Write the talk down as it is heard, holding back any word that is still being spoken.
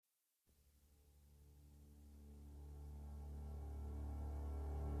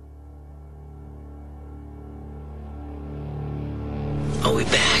Are we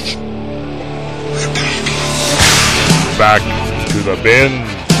back? We're back. Back to the bin.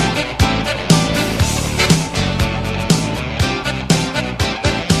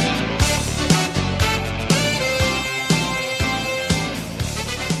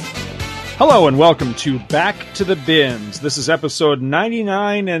 Hello and welcome to Back to the Bins. This is episode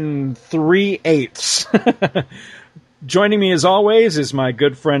 99 and 3/8. Joining me as always is my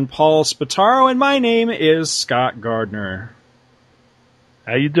good friend Paul Spataro, and my name is Scott Gardner.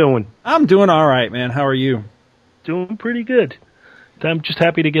 How you doing? I'm doing all right, man. How are you? Doing pretty good. I'm just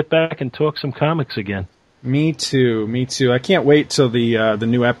happy to get back and talk some comics again. Me too. I can't wait till the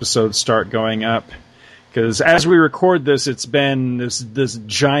new episodes start going up, because as we record this, it's been this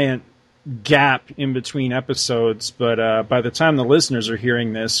giant gap in between episodes, but by the time the listeners are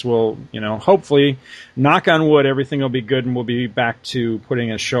hearing this, we'll, hopefully, knock on wood, everything will be good, and we'll be back to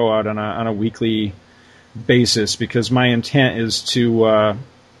putting a show out on a weekly basis, because my intent is to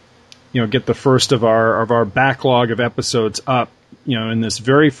get the first of our backlog of episodes up, in this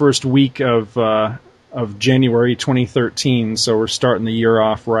very first week of January 2013, so we're starting the year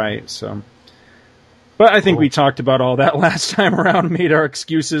off right, so. But I think we talked about all that last time around, made our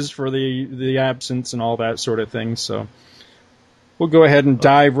excuses for the absence and all that sort of thing. So we'll go ahead and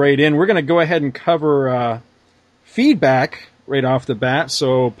dive right in. We're going to go ahead and cover feedback right off the bat.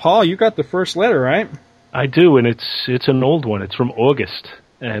 So, Paul, you got the first letter, right? I do, and it's an old one. It's from August,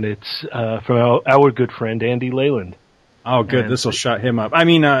 and it's from our good friend Andy Leyland. Oh, good. This will shut him up. I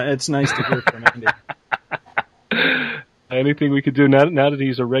mean, it's nice to hear from Andy. Anything we could do now that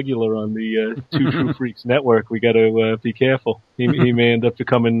he's a regular on the Two True Freaks network, we got to be careful. He may end up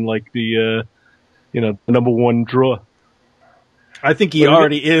becoming like the number one draw. I think he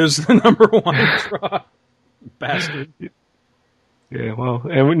already is the number one draw. Bastard. Yeah, well,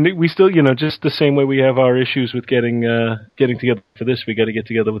 and we still, just the same way we have our issues with getting together for this, we got to get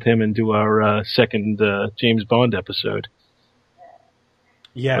together with him and do our second James Bond episode.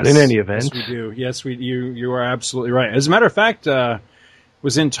 Yes, but in any event, yes, we do. Yes, you are absolutely right. As a matter of fact,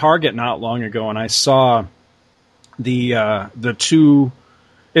 was in Target not long ago, and I saw the two.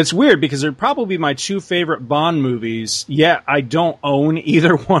 It's weird because they're probably my two favorite Bond movies. Yet I don't own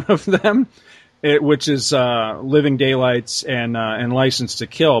either one of them, which is Living Daylights and License to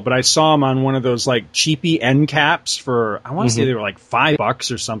Kill. But I saw them on one of those like cheapy end caps for, I want to say they were like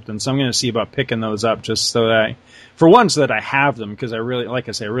 $5 or something. So I'm going to see about picking those up just so that so that I have them, because I really, like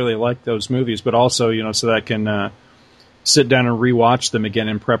I say, I really like those movies, but also, so that I can sit down and rewatch them again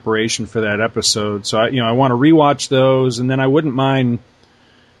in preparation for that episode. So I want to rewatch those, and then I wouldn't mind,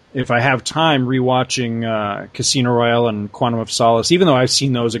 if I have time, rewatching Casino Royale and Quantum of Solace, even though I've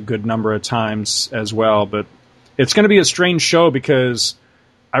seen those a good number of times as well. But it's going to be a strange show, because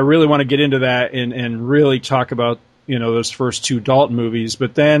I really want to get into that and really talk about, those first two Dalton movies.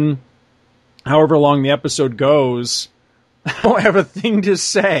 But then, however long the episode goes, I don't have a thing to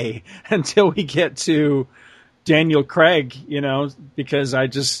say until we get to Daniel Craig, because I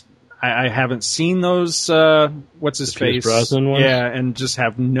haven't seen those, what's his face? Brosnan ones? Yeah, and just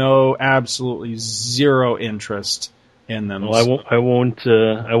have absolutely zero interest in them. Well, I won't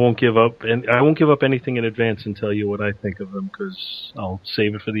give up, and I won't give up anything in advance and tell you what I think of them, because I'll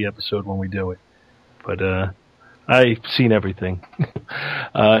save it for the episode when we do it. But, I've seen everything.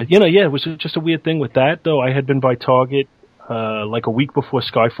 It was just a weird thing with that, though. I had been by Target, like a week before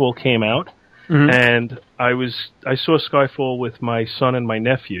Skyfall came out. And I saw Skyfall with my son and my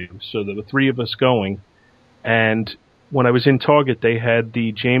nephew, so there were three of us going. And when I was in Target, they had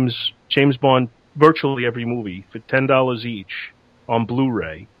the James Bond, virtually every movie, for $10 each on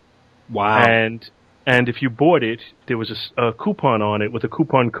Blu-ray. Wow! And if you bought it, there was a coupon on it with a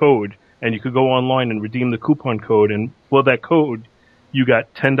coupon code, and you could go online and redeem the coupon code. And for that code, you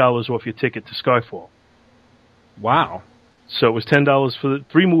got $10 off your ticket to Skyfall. Wow! So it was $10 for the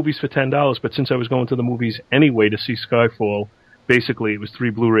three movies for $10, but since I was going to the movies anyway to see Skyfall, basically it was 3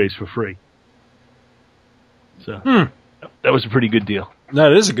 Blu-rays for free. So that was a pretty good deal.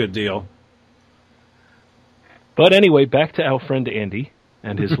 That is a good deal. But anyway, back to our friend Andy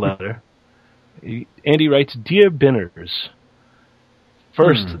and his letter. Andy writes, "Dear Binners,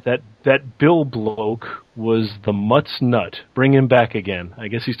 first, that Bill bloke was the Mutts Nut. Bring him back again." I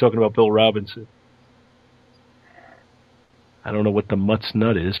guess he's talking about Bill Robinson. I don't know what the Mutts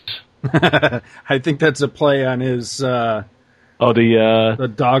Nut is. I think that's a play on his the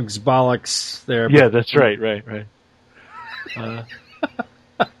dog's bollocks there. Yeah, that's right.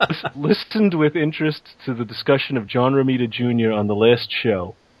 Listened with interest to the discussion of John Romita Jr. on the last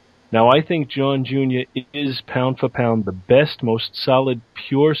show. Now, I think John Jr. is, pound for pound, the best, most solid,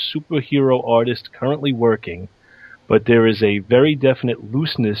 pure superhero artist currently working, but there is a very definite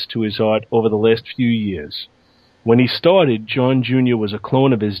looseness to his art over the last few years. When he started, John Jr. was a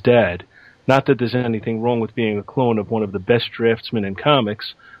clone of his dad. Not that there's anything wrong with being a clone of one of the best draftsmen in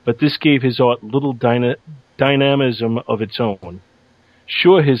comics, but this gave his art little dynamism of its own.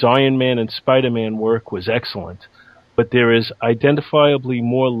 Sure, his Iron Man and Spider-Man work was excellent, but there is identifiably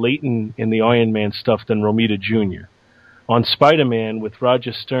more latent in the Iron Man stuff than Romita Jr. On Spider-Man, with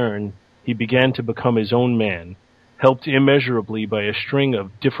Roger Stern, he began to become his own man, helped immeasurably by a string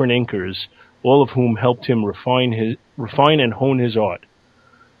of different inkers, all of whom helped him refine and hone his art.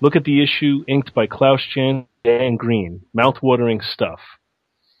 Look at the issue inked by Klaus Janson and Dan Green, mouth-watering stuff.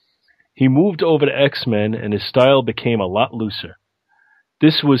 He moved over to X-Men, and his style became a lot looser.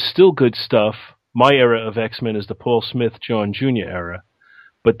 This was still good stuff. My era of X-Men is the Paul Smith, John Jr. era,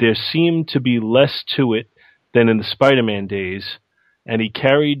 but there seemed to be less to it than in the Spider-Man days, and he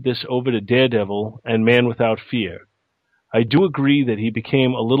carried this over to Daredevil and Man Without Fear. I do agree that he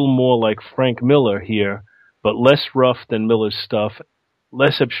became a little more like Frank Miller here, but less rough than Miller's stuff,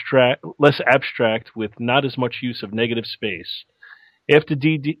 less abstract with not as much use of negative space. After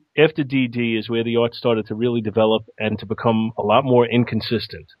DD is where the art started to really develop and to become a lot more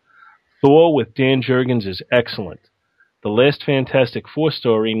inconsistent. Thor with Dan Jurgens is excellent. The last Fantastic Four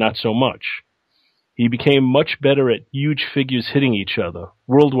story, not so much. He became much better at huge figures hitting each other.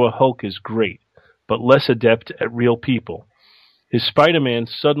 World War Hulk is great, but less adept at real people. His Spider-Man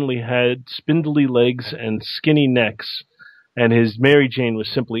suddenly had spindly legs and skinny necks, and his Mary Jane was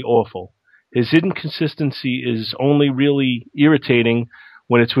simply awful. His inconsistency is only really irritating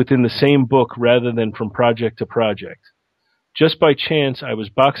when it's within the same book rather than from project to project. Just by chance, I was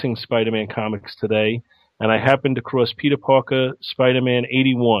boxing Spider-Man comics today, and I happened to cross Peter Parker Spider-Man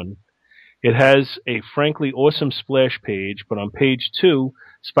 81. It has a frankly awesome splash page, but on page 2,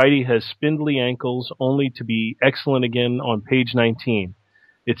 Spidey has spindly ankles only to be excellent again on page 19.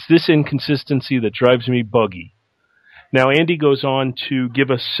 It's this inconsistency that drives me buggy. Now, Andy goes on to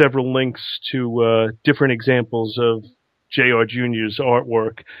give us several links to different examples of J.R. Jr.'s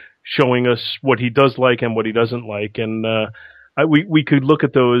artwork, showing us what he does like and what he doesn't like. And we could look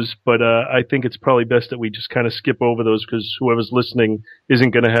at those, but I think it's probably best that we just kind of skip over those because whoever's listening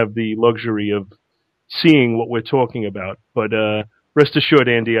isn't going to have the luxury of seeing what we're talking about. But rest assured,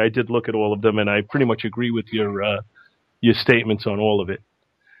 Andy, I did look at all of them, and I pretty much agree with your statements on all of it.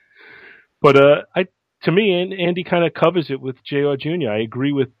 But to me, Andy kind of covers it with J.R. Jr. I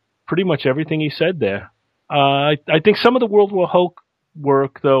agree with pretty much everything he said there. I think some of the World War Hulk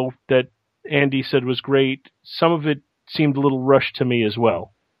work, though, that Andy said was great, some of it seemed a little rushed to me as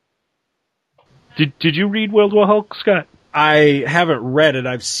well. Did you read World War Hulk, Scott? I haven't read it.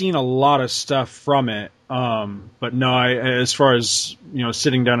 I've seen a lot of stuff from it. But no, as far as,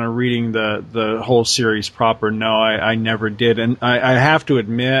 sitting down and reading the whole series proper, no, I never did. And I have to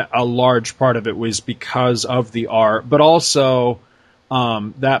admit, a large part of it was because of the art, but also,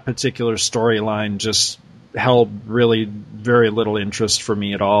 that particular storyline just held really very little interest for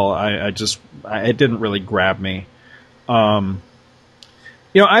me at all. It didn't really grab me.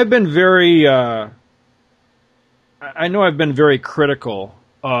 I've been very, I know I've been very critical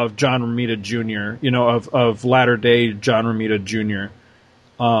of John Romita Jr., of latter-day John Romita Jr.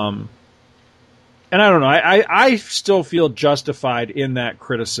 And I don't know, I still feel justified in that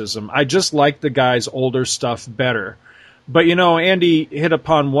criticism. I just like the guy's older stuff better. But, Andy hit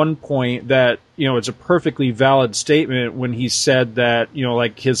upon one point that, it's a perfectly valid statement when he said that,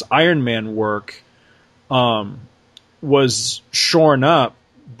 like his Iron Man work was shorn up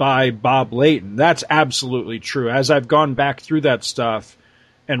by Bob Layton. That's absolutely true. As I've gone back through that stuff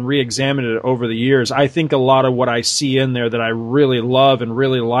and re-examined it over the years, I think a lot of what I see in there that I really love and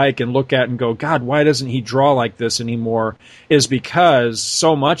really like and look at and go, God, why doesn't he draw like this anymore, is because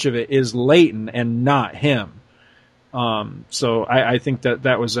so much of it is Layton and not him. So I think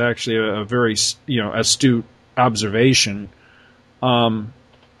that was actually a very, astute observation.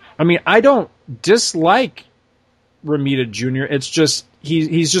 I don't dislike Romita Jr. It's just,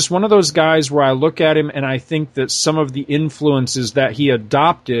 he's just one of those guys where I look at him and I think that some of the influences that he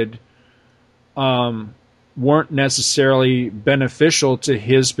adopted, weren't necessarily beneficial to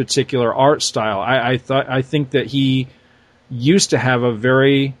his particular art style. I think that he used to have a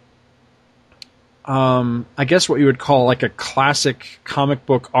very, I guess what you would call like a classic comic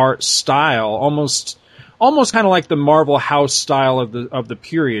book art style, almost kind of like the Marvel House style of the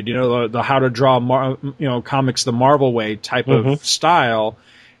period, the how to draw comics the Marvel way type of style.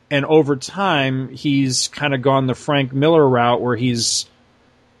 And over time, he's kind of gone the Frank Miller route where he's,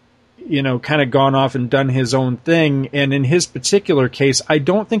 kind of gone off and done his own thing. And in his particular case, I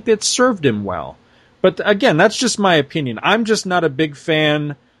don't think that served him well. But again, that's just my opinion. I'm just not a big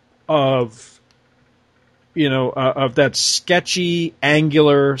fan of, of that sketchy,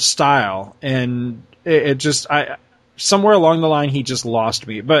 angular style. And it just, somewhere along the line, he just lost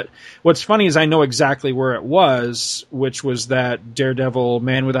me. But what's funny is I know exactly where it was, which was that Daredevil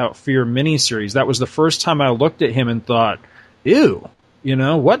Man Without Fear miniseries. That was the first time I looked at him and thought, ew,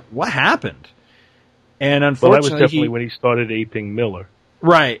 what happened? And unfortunately, that was definitely when he started aping Miller.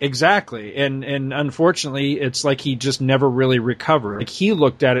 Right, exactly. And unfortunately, it's like he just never really recovered. Like he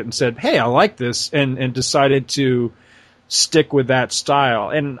looked at it and said, hey, I like this, and decided to stick with that style.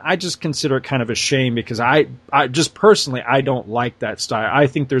 And I just consider it kind of a shame because I just personally, I don't like that style. I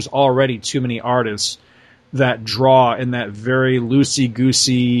think there's already too many artists that draw in that very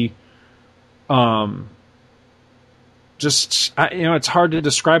loosey-goosey, it's hard to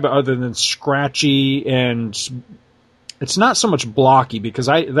describe it other than scratchy, and it's not so much blocky because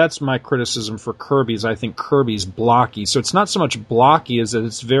that's my criticism for Kirby's. I think Kirby's blocky. So it's not so much blocky as that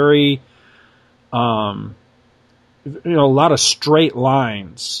it's very, a lot of straight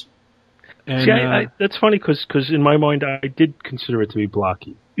lines. And, see, that's funny because in my mind I did consider it to be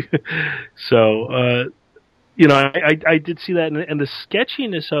blocky. So, I did see that, and the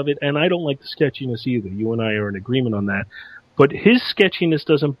sketchiness of it, and I don't like the sketchiness either. You and I are in agreement on that. But his sketchiness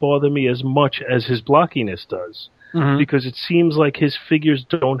doesn't bother me as much as his blockiness does. Mm-hmm. Because it seems like his figures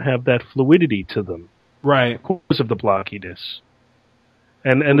don't have that fluidity to them. Right. Because of the blockiness.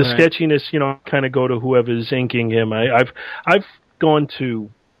 And the sketchiness, kind of go to whoever's inking him. I've gone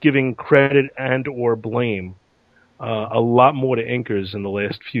to giving credit and or blame a lot more to inkers in the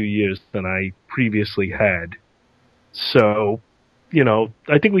last few years than I previously had. So,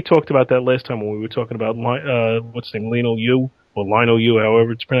 I think we talked about that last time when we were talking about, what's his name, Lionel Yu, or Lionel Yu,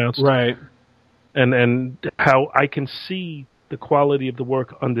 however it's pronounced. Right. And how I can see the quality of the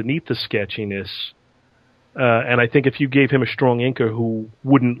work underneath the sketchiness. And I think if you gave him a strong inker who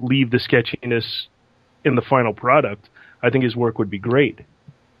wouldn't leave the sketchiness in the final product, I think his work would be great.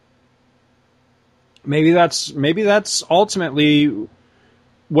 Maybe that's ultimately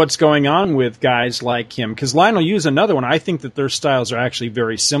what's going on with guys like him. Because Lionel Yu is another one. I think that their styles are actually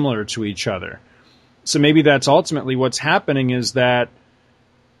very similar to each other. So maybe that's ultimately what's happening is that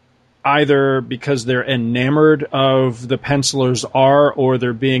either because they're enamored of the penciler's art, or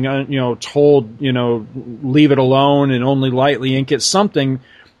they're being, told, leave it alone and only lightly ink it, something,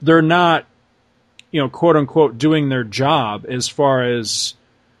 they're not, quote unquote, doing their job as far as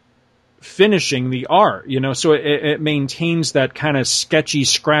finishing the art, so it maintains that kind of sketchy,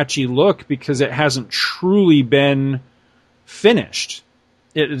 scratchy look because it hasn't truly been finished.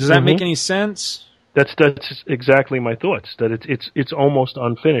 Does that make any sense? That's exactly my thoughts. That it's almost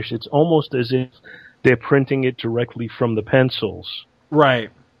unfinished. It's almost as if they're printing it directly from the pencils. Right.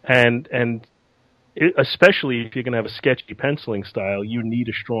 And especially if you're going to have a sketchy penciling style, you need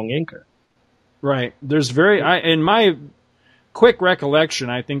a strong inker. Right. There's in my quick recollection,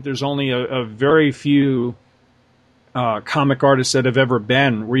 I think there's only a very few comic artists that have ever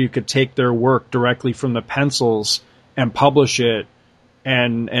been where you could take their work directly from the pencils and publish it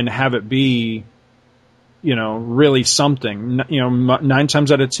and have it be, really something. 9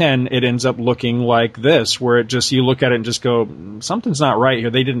 times out of 10, it ends up looking like this, where it just, you look at it and just go, something's not right here.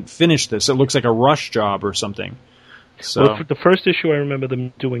 They didn't finish this. It looks like a rush job or something. So well, the first issue I remember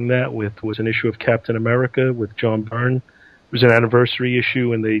them doing that with was an issue of Captain America with John Byrne. It was an anniversary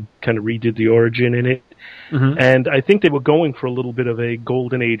issue, and they kind of redid the origin in it. Mm-hmm. And I think they were going for a little bit of a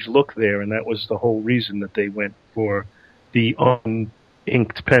golden age look there, and that was the whole reason that they went for the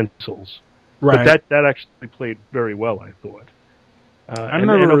uninked pencils. Right. But that actually played very well, I thought. I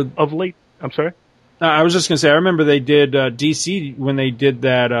remember and of late. I'm sorry. I was just going to say. I remember they did DC when they did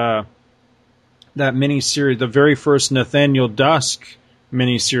that miniseries, the very first Nathaniel Dusk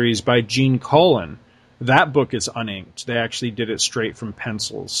miniseries by Gene Colan. That book is uninked. They actually did it straight from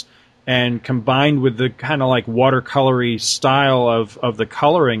pencils, and combined with the kind of like watercolory style of the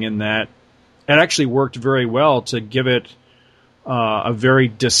coloring in that, it actually worked very well to give it a very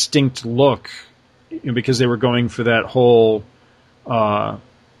distinct look, because they were going for that whole,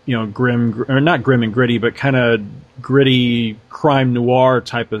 grim, or not grim and gritty, but kind of gritty crime noir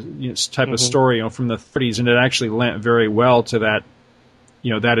type of story, from the 30s, and it actually lent very well to that,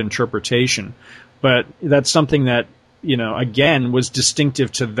 that interpretation. But that's something that, again, was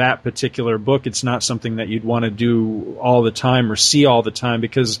distinctive to that particular book. It's not something that you'd want to do all the time or see all the time,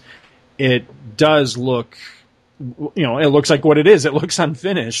 because it does look, it looks like what it is. It looks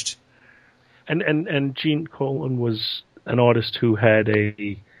unfinished. And Gene Colan was an artist who had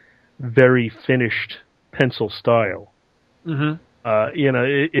a very finished pencil style. Mm-hmm.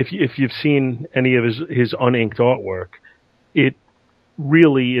 If you've seen any of his uninked artwork, it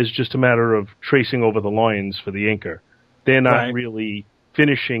really is just a matter of tracing over the lines for the inker. They're not really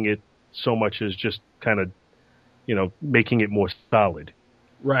finishing it so much as just kind of, making it more solid.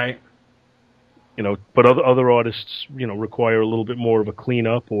 Right. But other artists, require a little bit more of a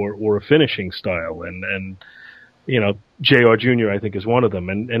cleanup or a finishing style, and J.R. Jr. I think is one of them.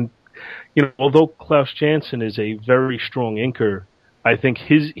 And although Klaus Janson is a very strong inker, I think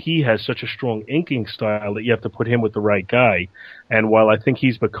he has such a strong inking style that you have to put him with the right guy. And while I think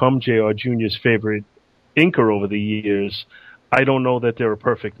he's become J.R. Jr.'s favorite inker over the years, I don't know that they're a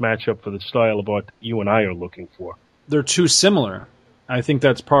perfect matchup for the style of art that you and I are looking for. They're too similar. I think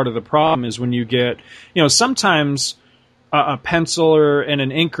that's part of the problem is when you get, sometimes a penciler and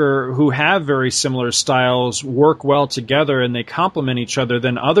an inker who have very similar styles work well together and they complement each other.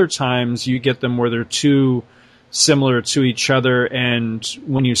 Then other times you get them where they're too similar to each other, and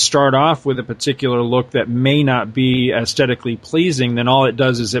when you start off with a particular look that may not be aesthetically pleasing, then all it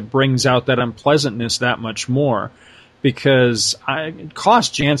does is it brings out that unpleasantness that much more. Because Klaus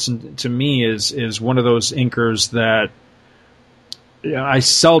Janson to me is one of those inkers that I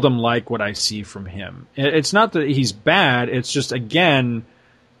seldom like what I see from him. It's not that he's bad, it's just, again,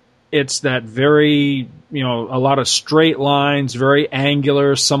 it's that very, a lot of straight lines, very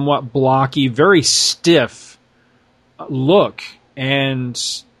angular, somewhat blocky, very stiff look. And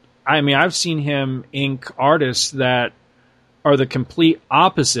I've seen him ink artists that are the complete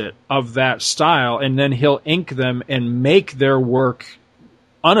opposite of that style, and then he'll ink them and make their work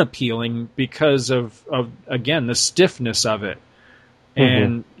unappealing because of again, the stiffness of it.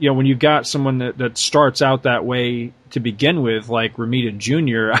 And, when you got someone that starts out that way to begin with, like Romita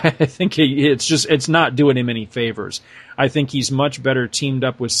Jr., I think it's not doing him any favors. I think he's much better teamed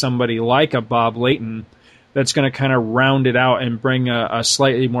up with somebody like a Bob Layton that's going to kind of round it out and bring a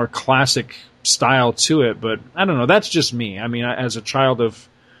slightly more classic style to it. But I don't know. That's just me. As a child of,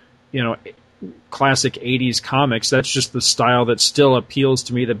 classic 80s comics, that's just the style that still appeals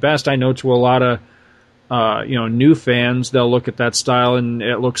to me the best. I know to a lot of, new fans, they'll look at that style and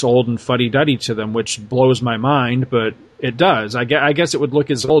it looks old and fuddy-duddy to them, which blows my mind, but it does. I guess it would look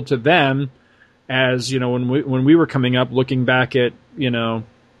as old to them as, when we were coming up, looking back at,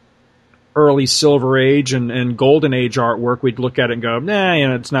 early Silver Age and Golden Age artwork, we'd look at it and go,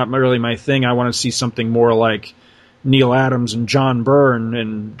 it's not really my thing. I want to see something more like Neil Adams and John Byrne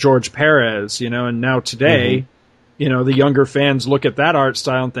and George Perez, and now today, the younger fans look at that art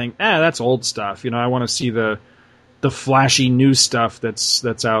style and think, that's old stuff. I want to see the flashy new stuff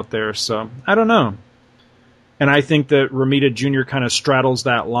that's out there. So I don't know. And I think that Romita Jr. kind of straddles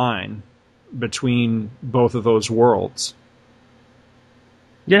that line between both of those worlds.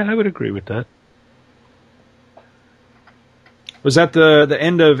 Yeah, I would agree with that. Was that the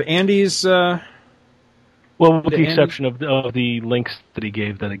end of Andy's? Well, with the exception of the links that he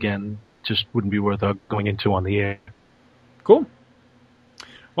gave, that again just wouldn't be worth going into on the air. Cool.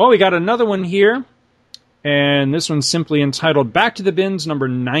 Well, we got another one here, and this one's simply entitled "Back to the Bins" number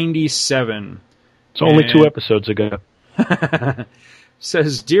 97. It's only 2 episodes ago.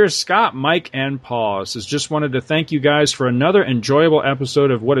 Says, Dear Scott, Mike, and Paul, says, just wanted to thank you guys for another enjoyable episode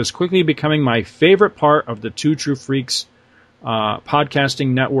of what is quickly becoming my favorite part of the Two True Freaks podcasting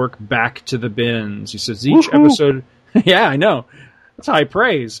network, Back to the Bins. He says, each episode... Yeah, I know. That's high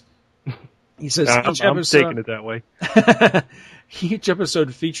praise. He says, each episode... I'm taking it that way. Each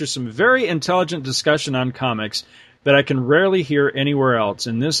episode features some very intelligent discussion on comics that I can rarely hear anywhere else.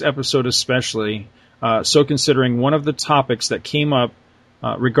 In this episode especially, so considering one of the topics that came up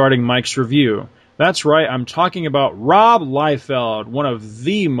regarding Mike's review. That's right, I'm talking about Rob Liefeld, one of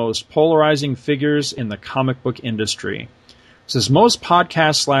the most polarizing figures in the comic book industry. It says, most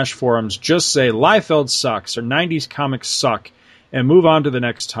podcasts/forums just say Liefeld sucks or 90s comics suck and move on to the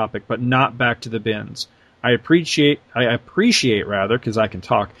next topic, but not Back to the Bins. I appreciate because I can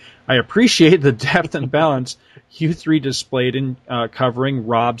talk. I appreciate the depth and balance you three displayed in covering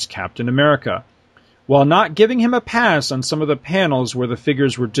Rob's Captain America. While not giving him a pass on some of the panels where the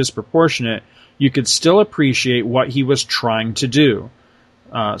figures were disproportionate, you could still appreciate what he was trying to do.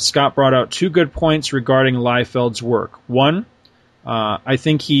 Scott brought out 2 good points regarding Liefeld's work. One, I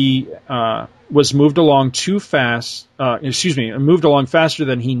think he was moved along moved along faster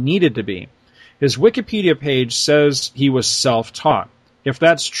than he needed to be. His Wikipedia page says he was self-taught. If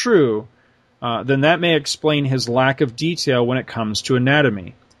that's true, then that may explain his lack of detail when it comes to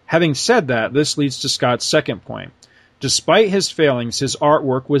anatomy. Having said that, this leads to Scott's second point. Despite his failings, his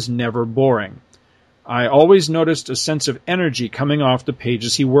artwork was never boring. I always noticed a sense of energy coming off the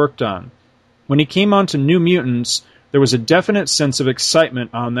pages he worked on. When he came on to New Mutants, There was a definite sense of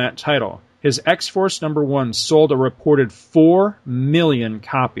excitement on that title. His X-Force #1 sold a reported 4 million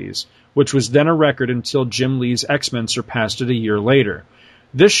copies, which was then a record until Jim Lee's X-Men surpassed it a year later.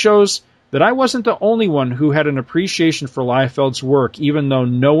 This shows that I wasn't the only one who had an appreciation for Liefeld's work, even though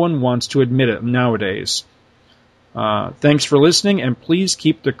no one wants to admit it nowadays. Thanks for listening, and please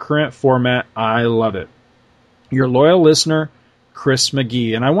keep the current format. I love it. Your loyal listener, Chris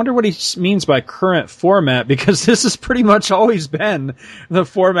McGee. And I wonder what he means by current format, because this has pretty much always been the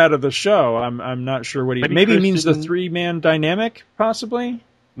format of the show. I'm not sure what maybe he means the 3-man dynamic, possibly?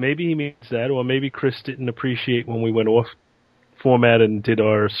 Maybe he means that, or maybe Chris didn't appreciate when we went off format and did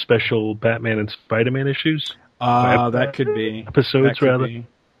our special Batman and Spider-Man issues. That could be. Episodes, rather.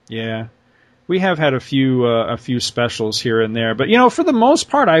 Yeah. We have had a few specials here and there. But, for the most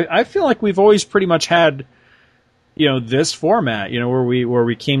part, I feel like we've always pretty much had, this format, where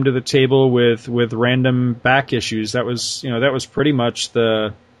we came to the table with random back issues. That was pretty much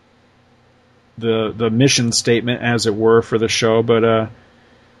the mission statement, as it were, for the show. But,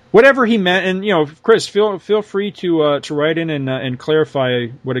 whatever he meant, and Chris, feel free to write in and clarify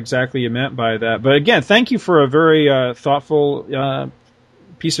what exactly you meant by that. But again, thank you for a very thoughtful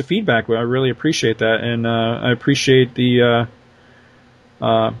piece of feedback. I really appreciate that, and I appreciate the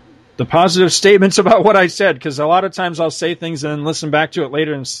positive statements about what I said, because a lot of times I'll say things and then listen back to it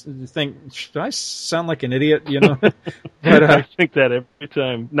later and think, should I sound like an idiot? But I think that every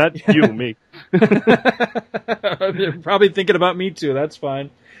time. Not you, me. You're probably thinking about me too. That's fine.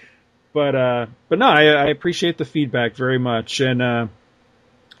 But no, I appreciate the feedback very much, and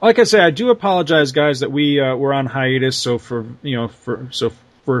like I say, I do apologize, guys, that we were on hiatus for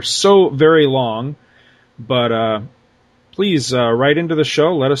so very long. But please write into the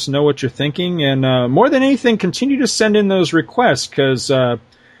show, let us know what you're thinking, and more than anything, continue to send in those requests, because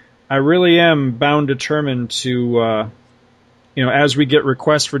I really am bound determined to as we get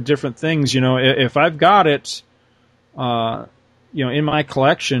requests for different things, if I've got it. In my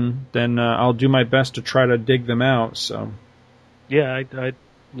collection, then I'll do my best to try to dig them out. So, yeah, I'd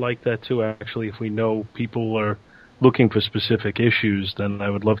like that too. Actually, if we know people are looking for specific issues, then I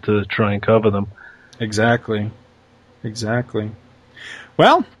would love to try and cover them. Exactly.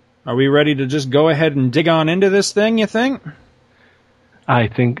 Well, are we ready to just go ahead and dig on into this thing? You think? I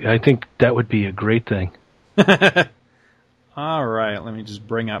think that would be a great thing. All right, let me just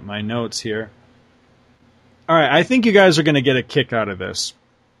bring up my notes here. All right, I think you guys are going to get a kick out of this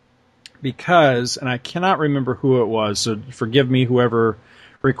because, and I cannot remember who it was, so forgive me whoever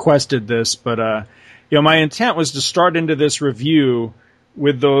requested this, but my intent was to start into this review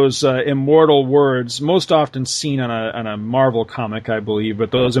with those immortal words, most often seen on a Marvel comic, I believe,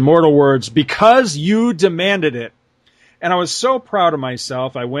 but those immortal words, "because you demanded it." And I was so proud of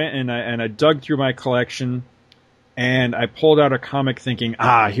myself. I went and I dug through my collection. And I pulled out a comic thinking,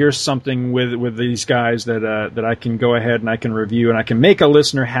 here's something with these guys that I can go ahead and I can review, and I can make a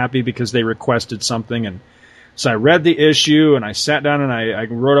listener happy because they requested something. And so I read the issue, and I sat down and I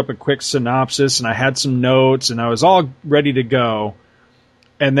wrote up a quick synopsis, and I had some notes, and I was all ready to go.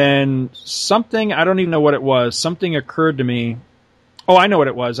 And then something, I don't even know what it was, something occurred to me. Oh, I know what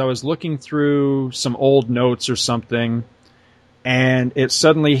it was. I was looking through some old notes or something, and it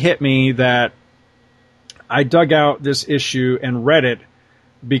suddenly hit me that I dug out this issue and read it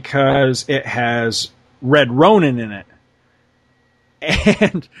because it has Red Ronin in it.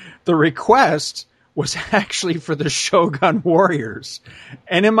 And the request was actually for the Shogun Warriors.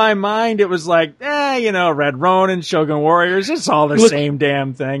 And in my mind, it was like, Red Ronin, Shogun Warriors, it's all the same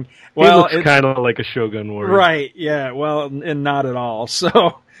damn thing. Well, it looks kind of like a Shogun Warrior. Right, yeah, well, and not at all.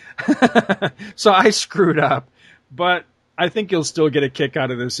 So, so I screwed up. But I think you'll still get a kick out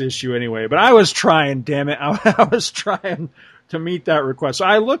of this issue anyway. But I was trying, damn it. I was trying to meet that request. So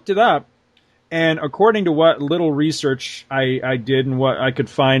I looked it up, and according to what little research I did and what I could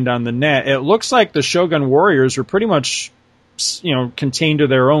find on the net, it looks like the Shogun Warriors were pretty much, contained to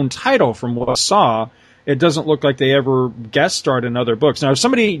their own title from what I saw. It doesn't look like they ever guest starred in other books. Now, if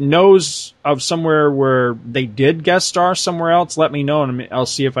somebody knows of somewhere where they did guest star somewhere else, let me know, and I'll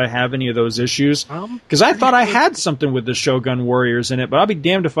see if I have any of those issues. Because I thought I had something with the Shogun Warriors in it, but I'll be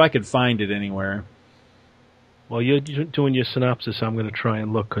damned if I could find it anywhere. Well, you're doing your synopsis. I'm going to try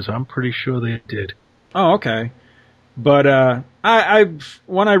and look, because I'm pretty sure they did. Oh, okay. But I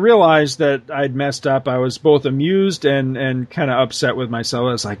when I realized that I'd messed up, I was both amused and kind of upset with myself.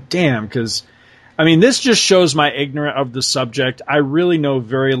 I was like, damn, because this just shows my ignorance of the subject. I really know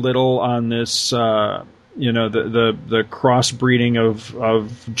very little on this, the crossbreeding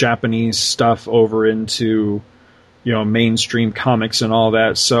of Japanese stuff over into mainstream comics and all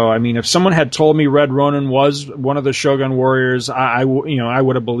that. So, I mean, if someone had told me Red Ronin was one of the Shogun warriors, I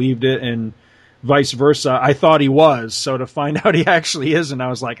would have believed it, and vice versa. I thought he was, so to find out he actually isn't, I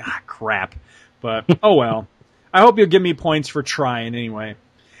was like, crap. But, oh well. I hope you'll give me points for trying anyway.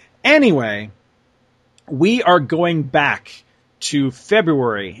 Anyway, we are going back to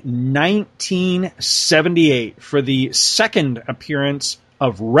February 1978 for the second appearance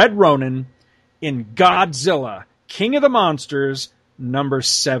of Red Ronin in Godzilla, King of the Monsters, number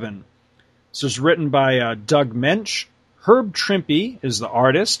 7. This was written by Doug Mensch. Herb Trimpe is the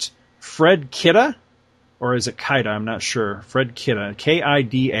artist. Fred Kida, or is it Kida? I'm not sure. Fred Kida,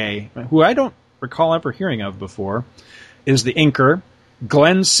 Kida, who I don't recall ever hearing of before, is the inker.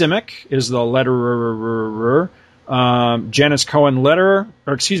 Glenn Simic is the letterer. Janice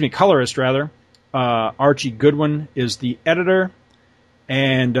Cohen colorist rather. Archie Goodwin is the editor.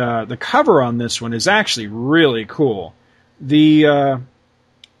 And the cover on this one is actually really cool. The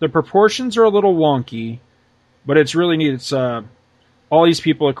proportions are a little wonky, but it's really neat. It's all these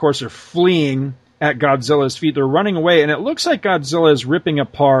people, of course, are fleeing at Godzilla's feet. They're running away, and it looks like Godzilla is ripping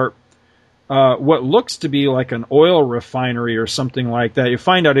apart what looks to be like an oil refinery or something like that. You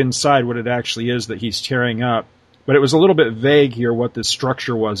find out inside what it actually is that he's tearing up, but it was a little bit vague here what this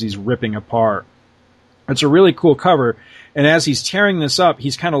structure was he's ripping apart. It's a really cool cover, and as he's tearing this up,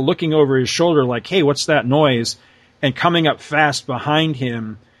 he's kind of looking over his shoulder like, hey, what's that noise? And coming up fast behind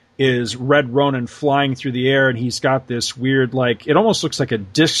him is Red Ronin flying through the air, and he's got this weird, like, it almost looks like a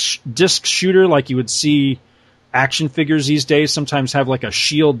disc shooter, like you would see action figures these days sometimes have like a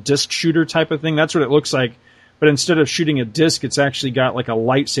shield disc shooter type of thing. That's what it looks like. But instead of shooting a disc, it's actually got like a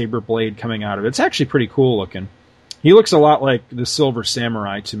lightsaber blade coming out of it. It's actually pretty cool looking. He looks a lot like the Silver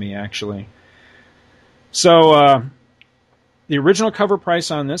Samurai to me, actually. So, the original cover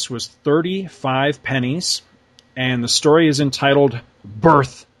price on this was 35 pennies, and the story is entitled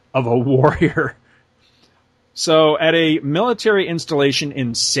Birth of a Warrior. So, at a military installation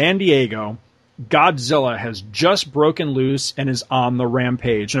in San Diego, Godzilla has just broken loose and is on the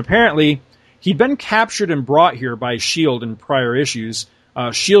rampage. And apparently, he'd been captured and brought here by S.H.I.E.L.D. in prior issues,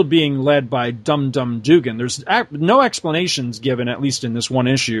 S.H.I.E.L.D. being led by Dum Dum Dugan. There's no explanations given, at least in this one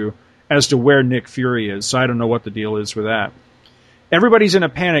issue, as to where Nick Fury is, so I don't know what the deal is with that. Everybody's in a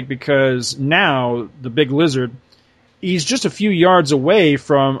panic because now the big lizard, he's just a few yards away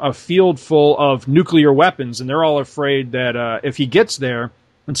from a field full of nuclear weapons, and they're all afraid that if he gets there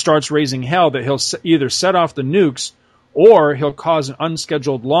and starts raising hell, that he'll either set off the nukes or he'll cause an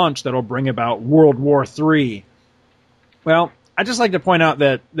unscheduled launch that'll bring about World War III. Well, I'd just like to point out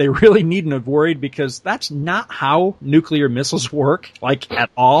that they really needn't have worried, because that's not how nuclear missiles work, like, at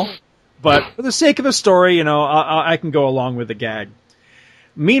all. But for the sake of the story, I can go along with the gag.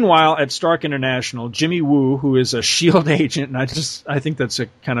 Meanwhile, at Stark International, Jimmy Woo, who is a S.H.I.E.L.D. agent, and I think that's a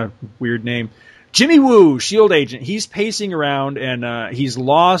kind of weird name. Jimmy Woo, S.H.I.E.L.D. agent, he's pacing around, and he's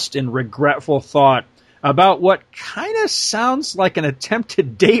lost in regretful thought about what kind of sounds like an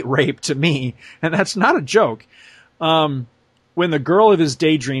attempted date rape to me, and that's not a joke. When the girl of his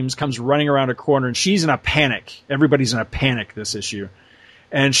daydreams comes running around a corner, and she's in a panic. Everybody's in a panic this issue.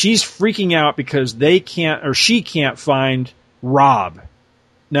 And she's freaking out because she can't find Rob.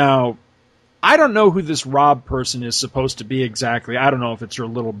 Now, I don't know who this Rob person is supposed to be exactly. I don't know if it's her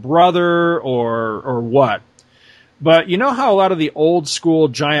little brother or what. But you know how a lot of the old school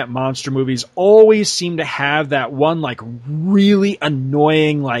giant monster movies always seem to have that one, like, really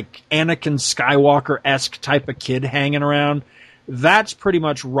annoying, like, Anakin Skywalker-esque type of kid hanging around? That's pretty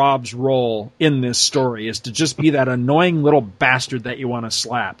much Rob's role in this story, is to just be that annoying little bastard that you want to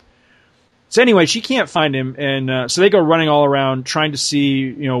slap. So anyway, she can't find him, and so they go running all around trying to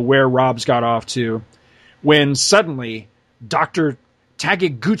see, where Rob's got off to, when suddenly Dr.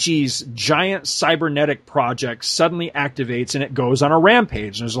 Taguchi's giant cybernetic project suddenly activates, and it goes on a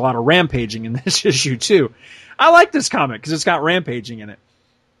rampage. And there's a lot of rampaging in this issue, too. I like this comic because it's got rampaging in it.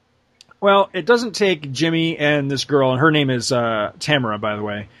 Well, it doesn't take Jimmy and this girl, and her name is Tamara, by the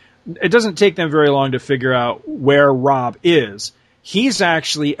way. It doesn't take them very long to figure out where Rob is. He's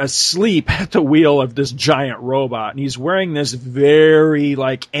actually asleep at the wheel of this giant robot, and he's wearing this very,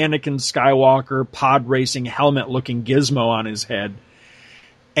 like, Anakin Skywalker pod racing helmet-looking gizmo on his head.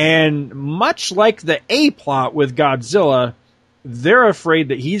 And much like the A-plot with Godzilla, they're afraid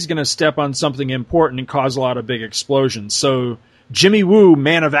that he's going to step on something important and cause a lot of big explosions. So Jimmy Woo,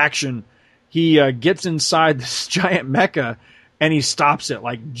 man of action, he gets inside this giant mecha, and he stops it,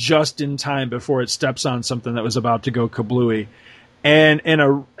 like, just in time before it steps on something that was about to go kablooey. And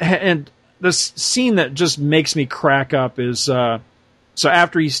the scene that just makes me crack up is So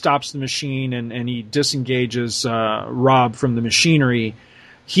after he stops the machine and he disengages Rob from the machinery,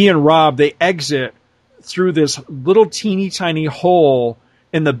 he and Rob, they exit through this little teeny tiny hole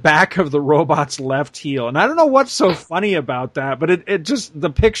in the back of the robot's left heel. And I don't know what's so funny about that, but it just, the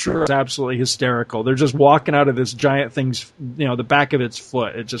picture is absolutely hysterical. They're just walking out of this giant thing's, the back of its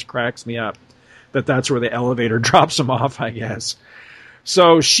foot. It just cracks me up that that's where the elevator drops them off, I guess.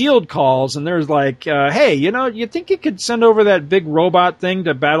 So S.H.I.E.L.D. calls, and there's like, hey, you think you could send over that big robot thing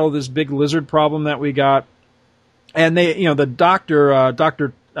to battle this big lizard problem that we got? And they, the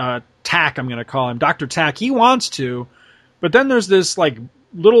Dr. Tack, I'm going to call him, Dr. Tack, he wants to, but then there's this like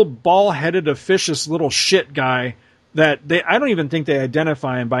little ball-headed, officious little shit guy that I don't even think they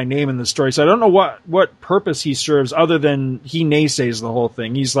identify him by name in the story. So I don't know what purpose he serves other than he naysays the whole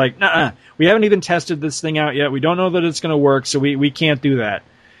thing. He's like, nah, we haven't even tested this thing out yet. We don't know that it's going to work, so we can't do that.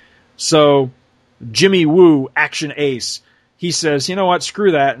 So Jimmy Woo, action ace, he says, you know what,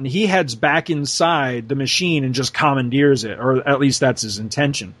 screw that. And he heads back inside the machine and just commandeers it, or at least that's his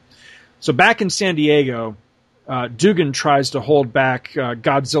intention. So back in San Diego, Dugan tries to hold back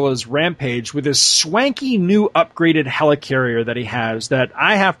Godzilla's rampage with this swanky new upgraded helicarrier that he has that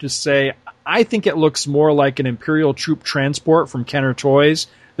I have to say, I think it looks more like an Imperial troop transport from Kenner Toys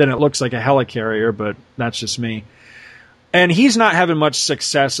than it looks like a helicarrier, but that's just me. And he's not having much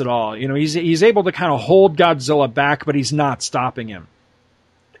success at all. He's able to kind of hold Godzilla back, but he's not stopping him.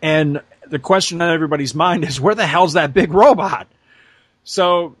 And the question on everybody's mind is, where the hell's that big robot?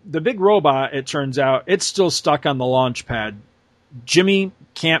 So the big robot, it turns out, it's still stuck on the launch pad. Jimmy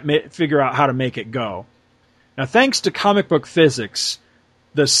can't figure out how to make it go. Now, thanks to comic book physics,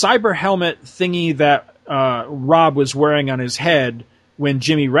 the cyber helmet thingy that Rob was wearing on his head when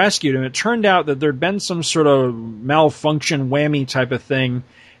Jimmy rescued him, it turned out that there'd been some sort of malfunction whammy type of thing.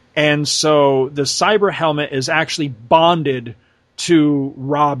 And so the cyber helmet is actually bonded to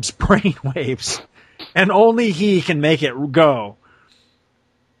Rob's brainwaves. And only he can make it go.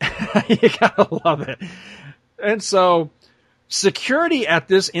 You gotta love it. And so security at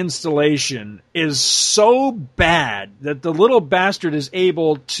this installation is so bad that the little bastard is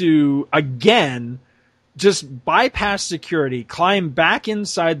able to, again, just bypass security, climb back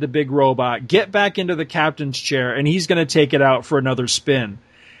inside the big robot, get back into the captain's chair, and he's going to take it out for another spin.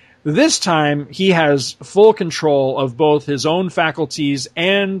 This time, he has full control of both his own faculties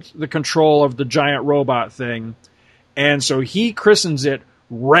and the control of the giant robot thing. And so he christens it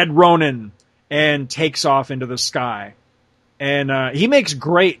Red Ronin and takes off into the sky. And he makes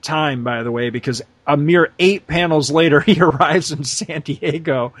great time, by the way, because a mere 8 panels later, he arrives in San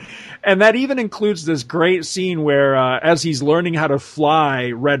Diego. And that even includes this great scene where, as he's learning how to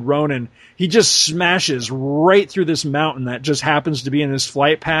fly Red Ronin, he just smashes right through this mountain that just happens to be in his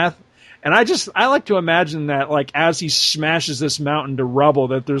flight path. And I like to imagine that, like, as he smashes this mountain to rubble,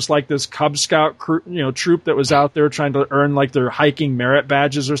 that there's like this Cub Scout troop that was out there trying to earn like their hiking merit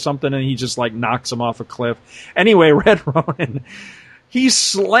badges or something, and he just like knocks them off a cliff. Anyway, Red Ronin, he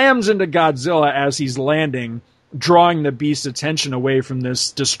slams into Godzilla as he's landing, drawing the beast's attention away from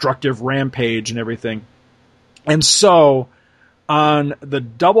this destructive rampage and everything. And so, on the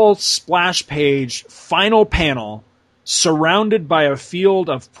double splash page final panel, surrounded by a field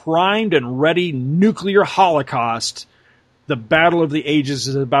of primed and ready nuclear holocaust, the Battle of the Ages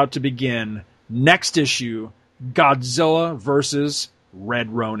is about to begin. Next issue, Godzilla versus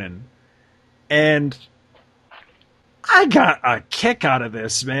Red Ronin. And I got a kick out of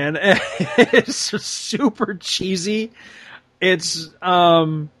this, man. It's super cheesy. It's,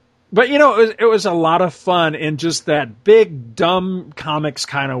 but it was a lot of fun in just that big, dumb comics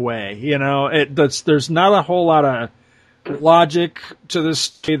kind of way. There's not a whole lot of logic to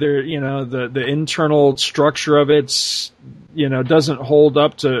this. Either, the internal structure of it's, doesn't hold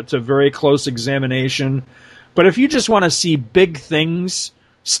up to very close examination. But if you just want to see big things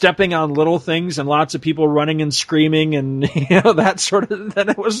stepping on little things and lots of people running and screaming and that sort of, then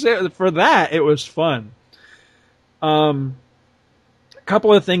it was fun. A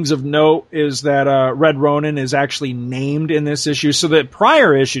couple of things of note is that Red Ronin is actually named in this issue. So the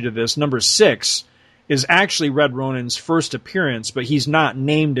prior issue to this, number 6, is actually Red Ronin's first appearance, but he's not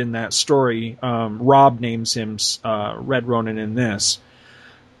named in that story. Rob names him Red Ronin in this.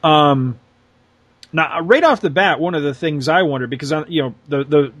 Now, right off the bat, one of the things I wonder, because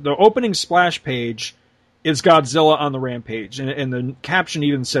the opening splash page is Godzilla on the rampage, and the caption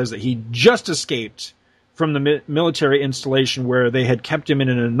even says that he just escaped from the military installation where they had kept him in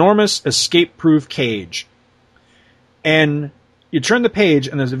an enormous escape-proof cage. And you turn the page,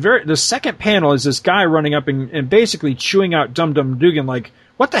 and the second panel is this guy running up and basically chewing out Dum Dum Dugan like,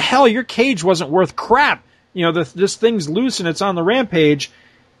 what the hell, your cage wasn't worth crap. this thing's loose and it's on the rampage.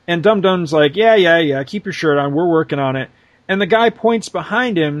 And Dum Dum's like, yeah, keep your shirt on. We're working on it. And the guy points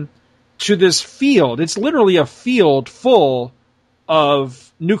behind him to this field. It's literally a field full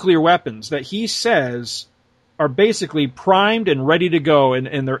of nuclear weapons that he says are basically primed and ready to go,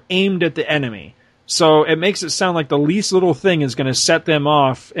 and they're aimed at the enemy. So it makes it sound like the least little thing is going to set them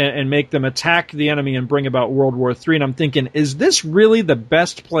off and make them attack the enemy and bring about World War III. And I'm thinking, is this really the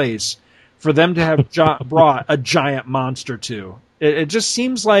best place for them to have brought a giant monster to? It just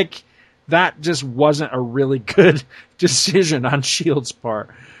seems like that just wasn't a really good decision on S.H.I.E.L.D.'s part.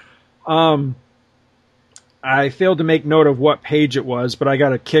 I failed to make note of what page it was, but I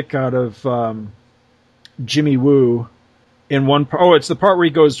got a kick out of Jimmy Woo in one part. Oh, it's the part where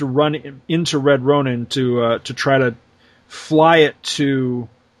he goes to run into Red Ronin to try to fly it to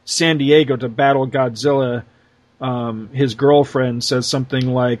San Diego to battle Godzilla. His girlfriend says something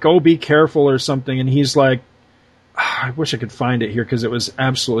like, "Oh, be careful," or something, and he's like, I wish I could find it here because it was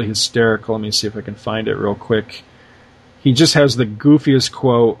absolutely hysterical. Let me see if I can find it real quick. He just has the goofiest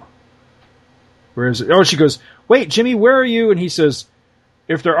quote. Where is it? Oh, she goes, "Wait, Jimmy, where are you?" And he says,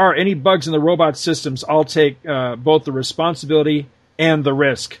 "If there are any bugs in the robot systems, I'll take both the responsibility and the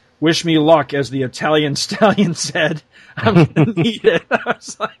risk. Wish me luck," as the Italian stallion said. "I'm going to need it." I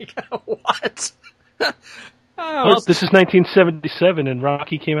was like, what? Well, this is 1977, and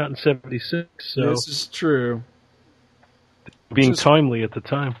Rocky came out in 76. So this is true. Being timely at the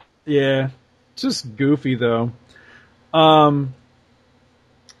time. Yeah. Just goofy, though.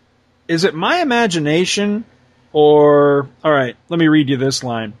 Is it my imagination or... All right, let me read you this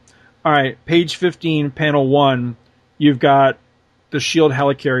line. All right, page 15, panel 1, you've got the S.H.I.E.L.D.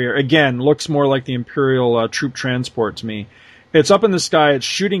 helicarrier. Again, looks more like the Imperial troop transport to me. It's up in the sky. It's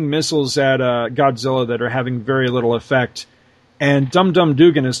shooting missiles at Godzilla that are having very little effect. And Dum Dum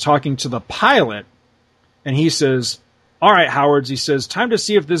Dugan is talking to the pilot, and he says, "All right, Howards," he says, "time to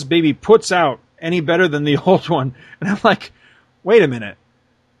see if this baby puts out any better than the old one." And I'm like, wait a minute.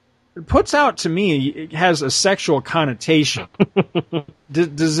 Puts out, to me, it has a sexual connotation.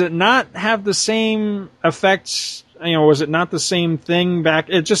 Does it not have the same effects? Was it not the same thing back?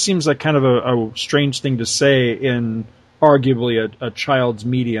 It just seems like kind of a strange thing to say in arguably a child's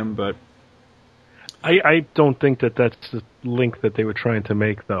medium, but... I don't think that's the link that they were trying to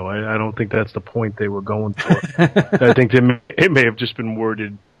make, though. I don't think that's the point they were going for. I think it may have just been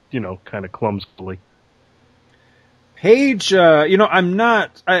worded, kind of clumsily. Page, I'm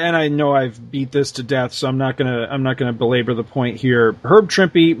not, and I know I've beat this to death, so I'm not gonna belabor the point here. Herb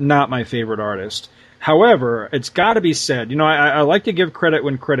Trimpe, not my favorite artist. However, it's got to be said. I like to give credit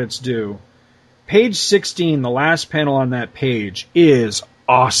when credit's due. Page 16, the last panel on that page, is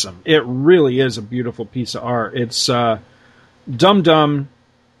awesome. It really is a beautiful piece of art. It's Dum Dum.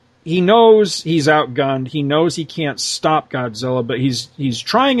 He knows he's outgunned. He knows he can't stop Godzilla, but he's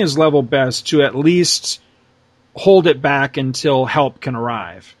trying his level best to at least hold it back until help can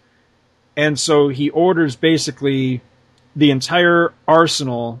arrive. And so he orders basically the entire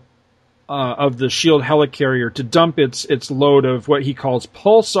arsenal of the S.H.I.E.L.D. helicarrier to dump its load of what he calls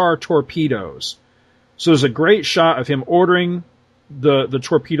pulsar torpedoes. So there's a great shot of him ordering the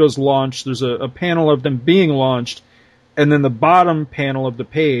torpedoes launched. There's a panel of them being launched, and then the bottom panel of the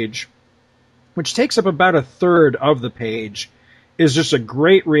page, which takes up about a third of the page, is just a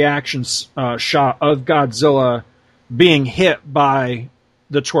great reaction shot of Godzilla being hit by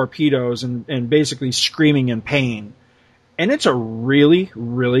the torpedoes and basically screaming in pain. And it's a really,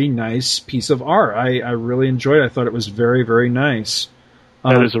 really nice piece of art. I really enjoyed it. I thought it was very, very nice.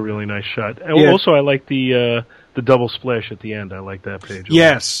 That is a really nice shot. Yeah. Also, I like the double splash at the end. I like that page.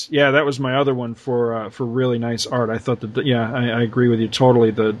 Yes, yeah, that was my other one for really nice art. I thought that, I agree with you totally.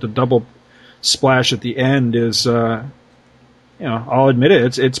 The double splash at the end is, I'll admit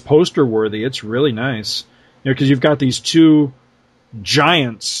it, it's poster worthy. It's really nice, because you've got these two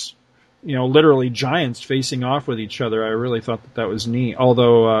giants, literally giants facing off with each other. I really thought that was neat.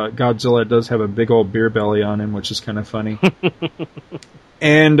 Although Godzilla does have a big old beer belly on him, which is kind of funny.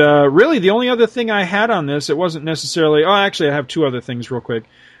 And really, the only other thing I had on this, it wasn't necessarily... Oh, actually, I have two other things real quick.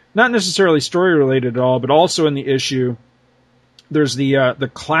 Not necessarily story-related at all, but also in the issue, there's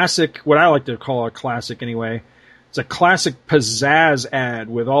the classic, what I like to call a classic anyway. It's a classic pizzazz ad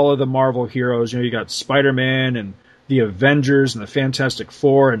with all of the Marvel heroes. You got Spider-Man and the Avengers and the Fantastic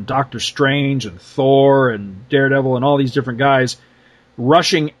Four and Doctor Strange and Thor and Daredevil and all these different guys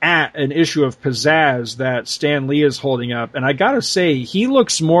rushing at an issue of pizzazz that Stan Lee is holding up. And I gotta say, he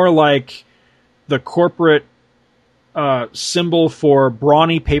looks more like the corporate symbol for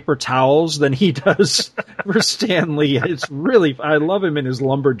brawny paper towels than he does for Stan Lee. It's really, I love him in his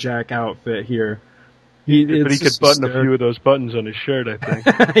lumberjack outfit here. But he could just button a few of those buttons on his shirt, I think.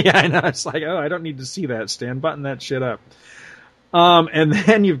 Yeah, I know. It's like, oh, I don't need to see that, Stan. Button that shit up. And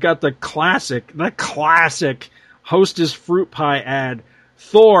then you've got the classic Hostess fruit pie ad,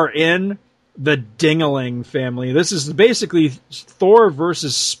 Thor in the Dingaling family. This is basically Thor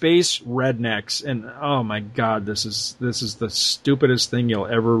versus space rednecks, and oh my god, this is the stupidest thing you'll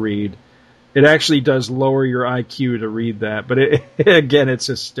ever read. It actually does lower your IQ to read that, but again, it's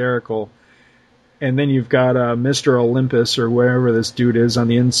hysterical. And then you've got Mr. Olympus or wherever this dude is on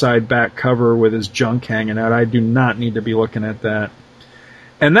the inside back cover with his junk hanging out. I do not need to be looking at that.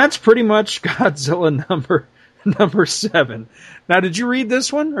 And that's pretty much Godzilla number 7. Now, did you read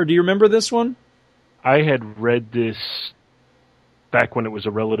this one, or do you remember this one? I had read this back when it was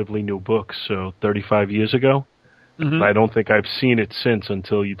a relatively new book, so 35 years ago. Mm-hmm. I don't think I've seen it since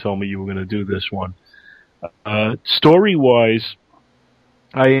until you told me you were going to do this one. Story-wise,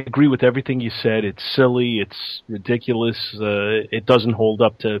 I agree with everything you said. It's silly, it's ridiculous, it doesn't hold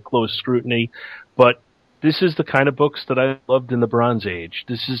up to close scrutiny, but this is the kind of books that I loved in the Bronze Age.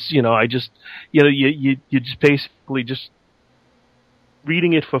 This is, you just basically just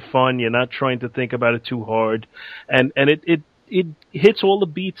reading it for fun. You're not trying to think about it too hard, and it hits all the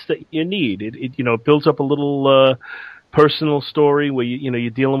beats that you need. It builds up a little personal story where you're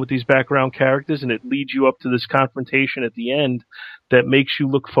dealing with these background characters, and it leads you up to this confrontation at the end that makes you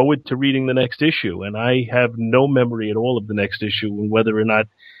look forward to reading the next issue. And I have no memory at all of the next issue and whether or not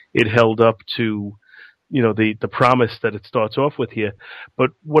it held up to the promise that it starts off with here.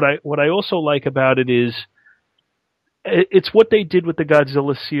 But what I also like about it is it's what they did with the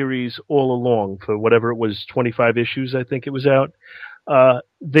Godzilla series all along for whatever it was, 25 issues, I think it was out.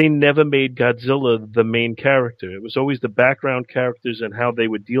 They never made Godzilla the main character. It was always the background characters and how they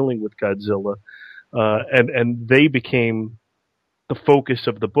were dealing with Godzilla. And they became the focus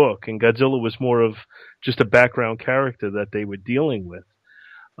of the book. And Godzilla was more of just a background character that they were dealing with.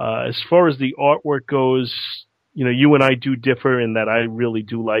 As far as the artwork goes, you and I do differ in that I really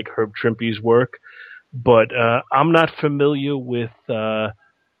do like Herb Trimpe's work, but I'm not familiar with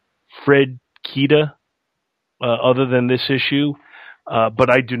Fred Kida other than this issue,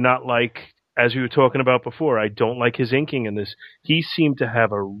 but I do not like, as we were talking about before, I don't like his inking in this. He seemed to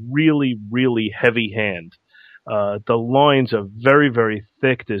have a really, really heavy hand. The lines are very, very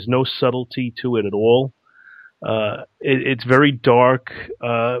thick. There's no subtlety to it at all. It's very dark,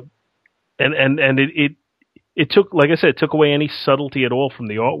 and it took, like I said, it took away any subtlety at all from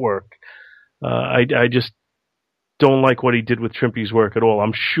the artwork. I just don't like what he did with Trimpe's work at all.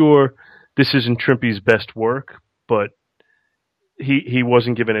 I'm sure this isn't Trimpe's best work, but he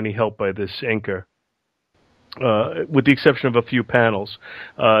wasn't given any help by this inker, with the exception of a few panels.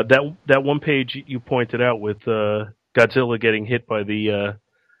 That one page you pointed out with Godzilla getting hit by the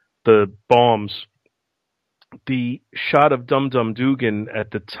bombs. The shot of Dum Dum Dugan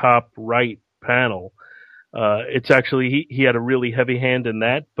at the top right panel, it's actually, he had a really heavy hand in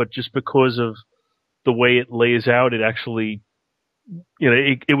that, but just because of the way it lays out, it actually,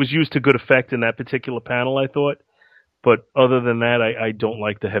 it was used to good effect in that particular panel, I thought. But other than that, I don't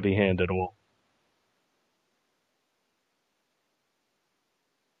like the heavy hand at all.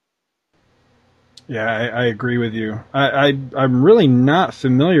 Yeah, I agree with you. I'm really not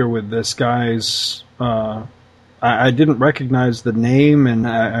familiar with this guy's. I didn't recognize the name, and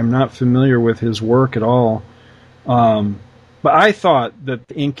I'm not familiar with his work at all. But I thought that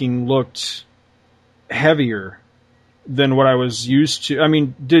the inking looked heavier than what I was used to. I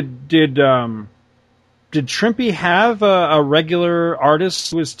mean, did Trimpe have a regular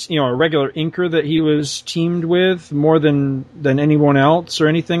artist who was, a regular inker that he was teamed with more than anyone else or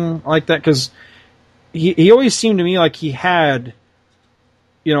anything like that? Because he always seemed to me like he had,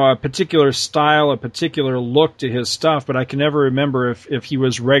 a particular style, a particular look to his stuff, but I can never remember if he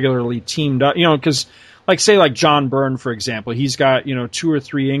was regularly teamed up, because like John Byrne, for example, he's got, 2 or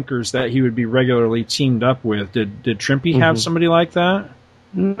 3 inkers that he would be regularly teamed up with. Did Trimpe have somebody like that?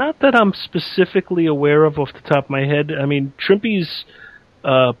 Not that I'm specifically aware of off the top of my head. I mean, Trimpe's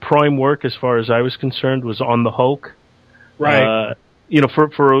prime work, as far as I was concerned, was on the Hulk. Right.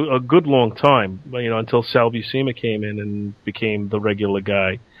 For a good long time, until Sal Buscema came in and became the regular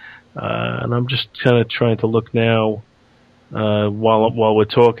guy. And I'm just kind of trying to look now while we're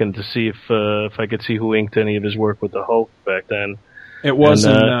talking to see if I could see who inked any of his work with the Hulk back then. It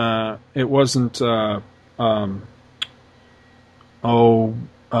wasn't.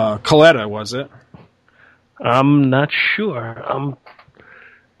 Coletta, was it? I'm not sure.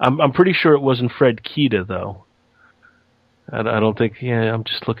 I'm pretty sure it wasn't Fred Kida, though. I don't think. Yeah, I'm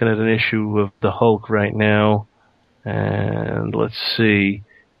just looking at an issue of the Hulk right now, and let's see.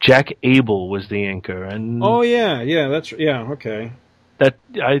 Jack Abel was the inker, and Oh yeah, okay. that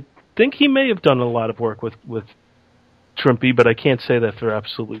I think he may have done a lot of work with Trimpe, but I can't say that for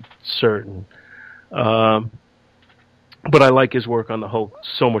absolute certain. But I like his work on the Hulk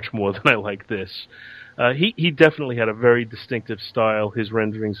so much more than I like this. He definitely had a very distinctive style. His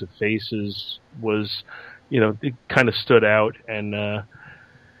renderings of faces was, it kind of stood out, and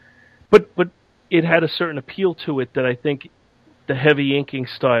but it had a certain appeal to it that I think the heavy inking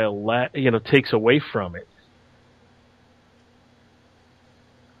style, takes away from it.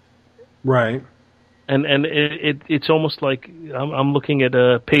 Right. And it's almost like I'm looking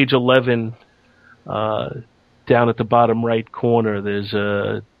at page 11 down at the bottom right corner. There's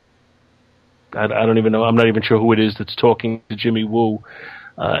I don't even know. I'm not even sure who it is that's talking to Jimmy Woo.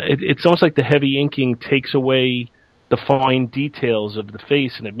 It's almost like the heavy inking takes away the fine details of the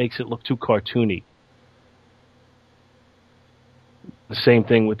face, and it makes it look too cartoony. The same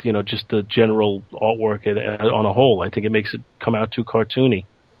thing with just the general artwork on a whole. I think it makes it come out too cartoony.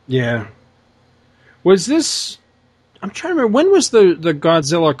 Yeah. Was this... I'm trying to remember, when was the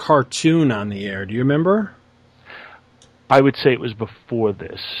Godzilla cartoon on the air? Do you remember? I would say it was before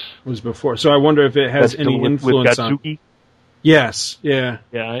this. It was before. So I wonder if it has any influence with Godzuki? Yes, yeah.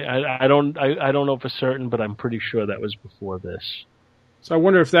 Yeah, I don't know for certain, but I'm pretty sure that was before this. So I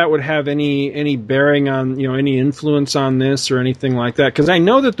wonder if that would have any bearing on, any influence on this or anything like that. Because I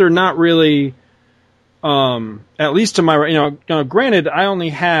know that they're not really, at least to my, granted, I only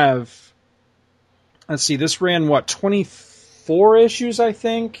have, let's see, this ran, 24 issues, I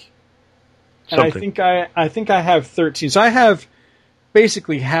think? And Something. I think I have 13. So I have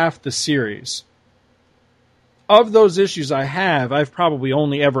basically half the series. Of those issues I've probably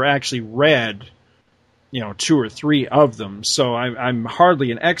only ever actually read, 2 or 3 of them. So I'm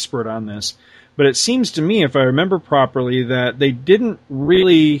hardly an expert on this. But it seems to me, if I remember properly, that they didn't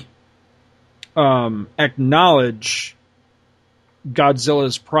really acknowledge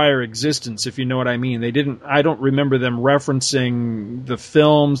Godzilla's prior existence, if you know what I mean. I don't remember them referencing the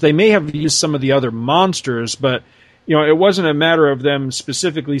films. They may have used some of the other monsters, but it wasn't a matter of them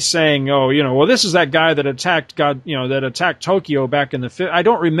specifically saying, well, this is that guy that attacked that attacked Tokyo back in the I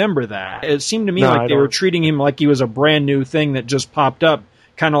don't remember that. It seemed to me like they were treating him like he was a brand new thing that just popped up,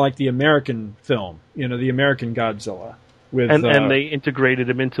 kind of like the American film, the American Godzilla. And they integrated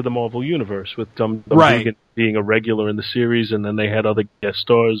him into the Marvel Universe with Dum right. Dugan being a regular in the series, and then they had other guest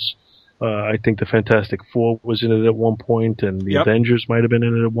stars. I think the Fantastic Four was in it at one point, and the Avengers might have been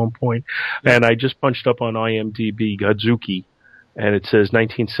in it at one point. Yep. And I just punched up on IMDb Godzuki, and it says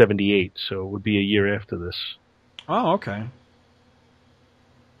 1978, so it would be a year after this. Oh, okay.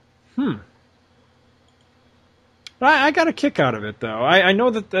 I got a kick out of it, though. I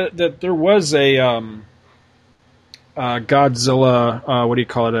know that there was a Godzilla, what do you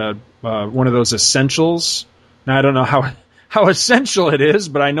call it, one of those essentials. Now, I don't know how essential it is,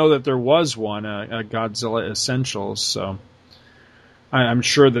 but I know that there was one, a Godzilla Essentials, so I'm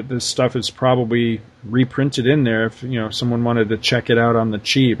sure that this stuff is probably reprinted in there if someone wanted to check it out on the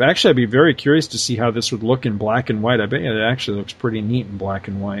cheap. Actually, I'd be very curious to see how this would look in black and white. I bet it actually looks pretty neat in black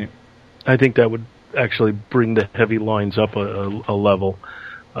and white. I think that would actually bring the heavy lines up a level.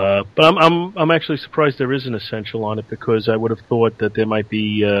 But I'm actually surprised there is an Essential on it, because I would have thought that there might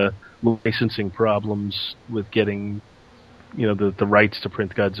be licensing problems with getting the rights to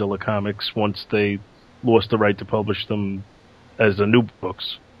print Godzilla comics once they lost the right to publish them as the new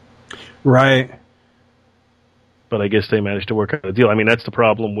books. Right. But I guess they managed to work out a deal. I mean, that's the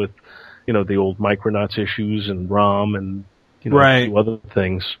problem with, the old Micronauts issues and ROM and, right. a few other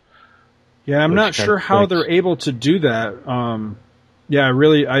things. Yeah, I'm not sure how they're able to do that. Yeah,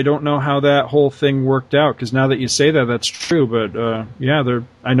 really, I don't know how that whole thing worked out, because now that you say that, that's true. But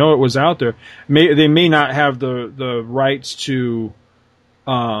I know it was out there. They may not have the rights to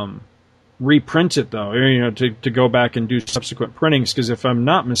reprint it, though. To go back and do subsequent printings. Because if I'm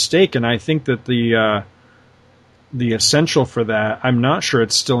not mistaken, I think that the Essential for that, I'm not sure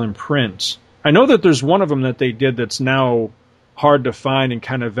it's still in print. I know that there's one of them that they did that's now hard to find and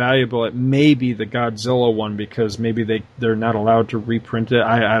kind of valuable. It may be the Godzilla one, because maybe they're not allowed to reprint it.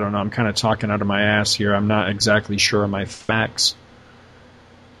 I don't know. I'm kind of talking out of my ass here. I'm not exactly sure of my facts.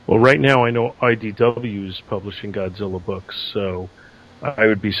 Well, right now I know IDW is publishing Godzilla books, so I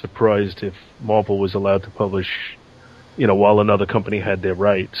would be surprised if Marvel was allowed to publish, while another company had their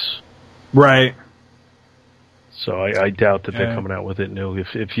rights. Right. So I doubt that they're coming out with it new.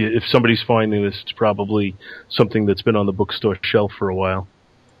 If somebody's finding this, it's probably something that's been on the bookstore shelf for a while.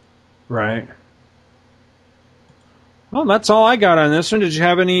 Right. Well, that's all I got on this one. Did you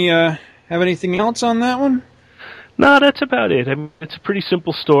have anything else on that one? No, that's about it. I mean, it's a pretty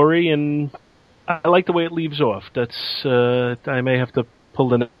simple story, and I like the way it leaves off. That's I may have to pull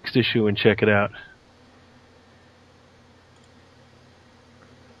the next issue and check it out.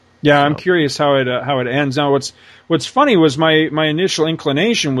 Yeah, I'm curious how it ends. Now, what's funny was my initial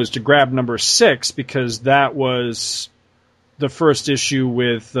inclination was to grab number 6 because that was the first issue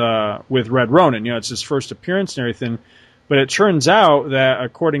with Red Ronin. You know, it's his first appearance and everything. But it turns out that,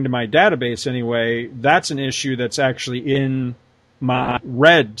 according to my database anyway, that's an issue that's actually in my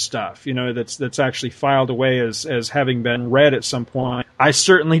Red stuff. You know, that's actually filed away as having been read at some point. I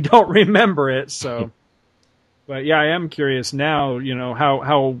certainly don't remember it, so. But yeah, I am curious now, you know,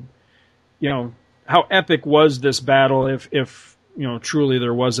 how epic was this battle if you know, truly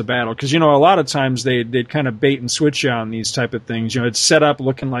there was a battle. Because, you know, a lot of times they'd kind of bait and switch you on these type of things. You know, it's set up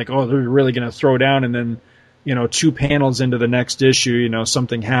looking like, oh, they're really going to throw down, and then, you know, 2 panels into the next issue, you know,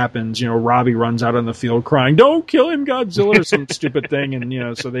 something happens. You know, Robbie runs out on the field crying, "Don't kill him, Godzilla," or some stupid thing, and, you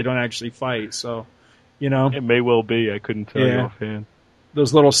know, so they don't actually fight. So, you know. It may well be. I couldn't tell you offhand.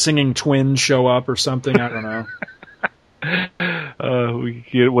 Those little singing twins show up or something. I don't know.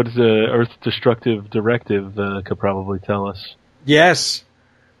 What is the Earth Destructive Directive could probably tell us. Yes.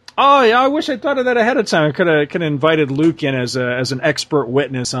 Oh yeah, I wish I thought of that ahead of time. I could have invited Luke in as an expert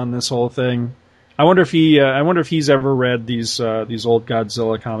witness on this whole thing. I wonder if he's ever read these old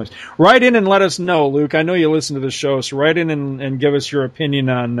Godzilla comics. Write in and let us know, Luke. I know you listen to the show, so write in and give us your opinion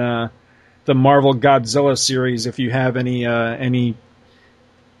on the Marvel Godzilla series if you have any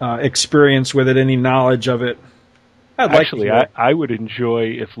experience with it, any knowledge of it. Actually, I would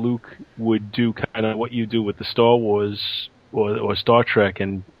enjoy if Luke would do kind of what you do with the Star Wars or Star Trek,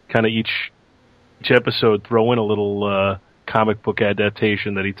 and kind of each episode throw in a little comic book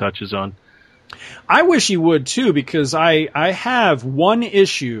adaptation that he touches on. I wish he would too, because I have one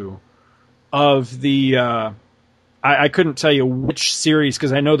issue of the I couldn't tell you which series,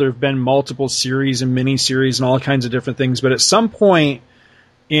 because I know there have been multiple series and mini-series and all kinds of different things, but at some point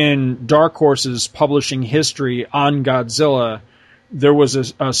in Dark Horse's publishing history on Godzilla, there was a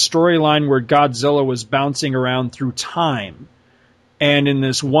storyline where Godzilla was bouncing around through time. And in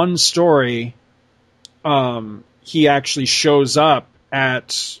this one story, he actually shows up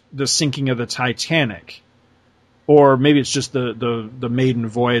at the sinking of the Titanic. Or maybe it's just the maiden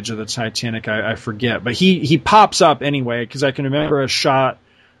voyage of the Titanic, I forget. But he pops up anyway, because I can remember a shot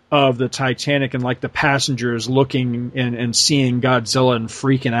of the Titanic and like the passengers looking and seeing Godzilla and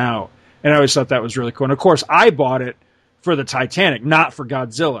freaking out. And I always thought that was really cool. And of course, I bought it for the Titanic, not for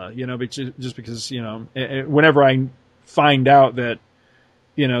Godzilla, you know, just because, you know, whenever I find out that,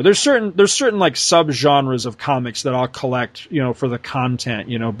 you know, there's certain like subgenres of comics that I'll collect, you know, for the content,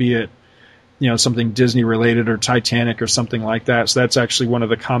 you know, be it, you know, something Disney related or Titanic or something like that. So that's actually one of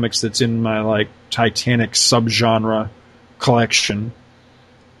the comics that's in my like Titanic subgenre collection.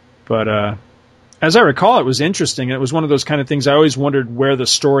 But as I recall, it was interesting. It was one of those kind of things I always wondered where the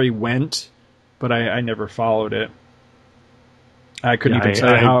story went, but I never followed it. I couldn't even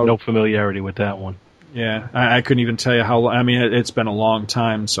tell you how. I have no familiarity with that one. Yeah, I couldn't even tell you how. I mean, it's been a long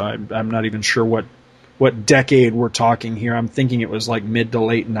time, so I'm not even sure what decade we're talking here. I'm thinking it was like mid to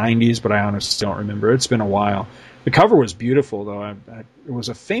late 90s, but I honestly don't remember. It's been a while. The cover was beautiful, though. It was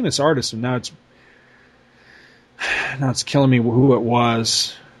a famous artist, and now it's killing me who it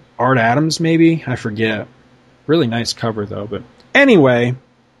was. Art Adams, maybe? I forget. Really nice cover, though. But anyway,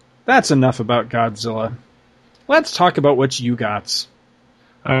 that's enough about Godzilla. Let's talk about what you got.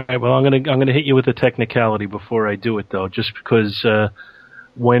 All right. Well, I'm gonna hit you with a technicality before I do it, though, just because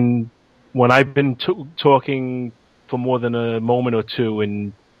when I've been talking for more than a moment or two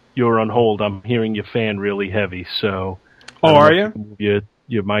and you're on hold, I'm hearing your fan really heavy. So, are you? Move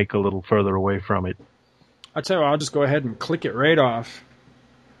your mic a little further away from it. I'll tell you what, I'll just go ahead and click it right off.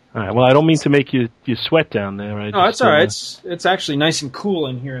 All right. Well, I don't mean to make you sweat down there. No, that's all right. It's actually nice and cool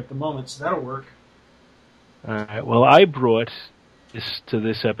in here at the moment, so that'll work. All right. Well, I brought to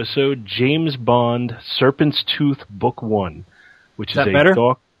this episode James Bond Serpent's Tooth Book 1, which is a better?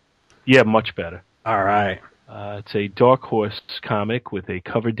 Yeah, much better. All right. It's a Dark Horse comic with a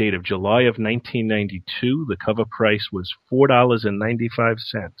cover date of July of 1992. The cover price was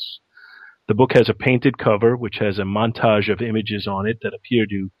 $4.95. The book has a painted cover, which has a montage of images on it that appear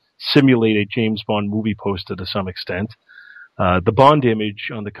to simulate a James Bond movie poster to some extent. The Bond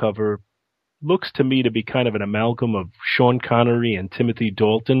image on the cover looks to me to be kind of an amalgam of Sean Connery and Timothy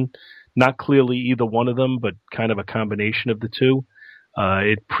Dalton. Not clearly either one of them, but kind of a combination of the two.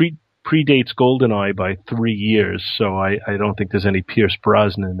 It predates GoldenEye by 3 years, so I don't think there's any Pierce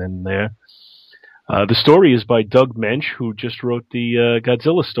Brosnan in there. The story is by Doug Mensch, who just wrote the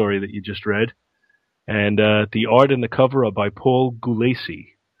Godzilla story that you just read. And the art and the cover are by Paul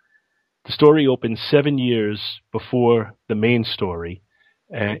Gulacy. The story opens 7 years before the main story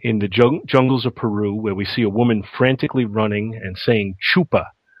in the jungles of Peru, where we see a woman frantically running and saying chupa.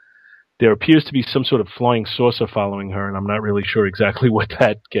 There appears to be some sort of flying saucer following her, and I'm not really sure exactly what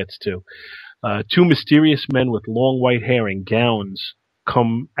that gets to. Two mysterious men with long white hair and gowns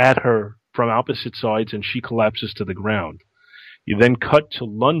come at her from opposite sides, and she collapses to the ground. You then cut to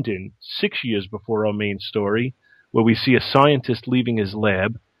London 6 years before our main story, where we see a scientist leaving his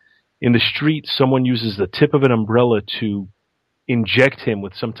lab. In the street, someone uses the tip of an umbrella to inject him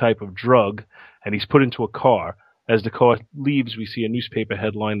with some type of drug, and he's put into a car. As the car leaves, we see a newspaper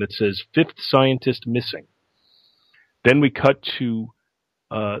headline that says, "Fifth Scientist Missing." Then we cut to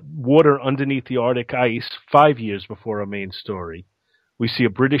water underneath the Arctic ice 5 years before our main story. We see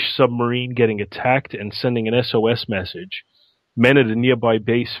a British submarine getting attacked and sending an SOS message. Men at a nearby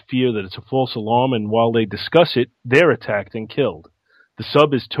base fear that it's a false alarm, and while they discuss it, they're attacked and killed. The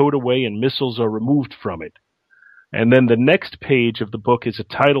sub is towed away and missiles are removed from it. And then the next page of the book is a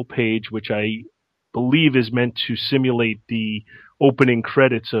title page, which I believe is meant to simulate the opening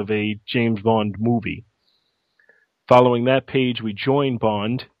credits of a James Bond movie. Following that page, we join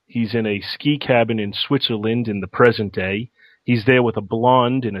Bond. He's in a ski cabin in Switzerland in the present day. He's there with a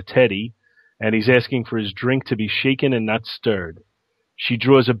blonde and a teddy, and he's asking for his drink to be shaken and not stirred. She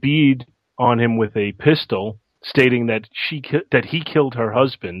draws a bead on him with a pistol, stating that he killed her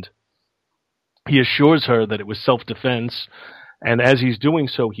husband. He assures her that it was self-defense, and as he's doing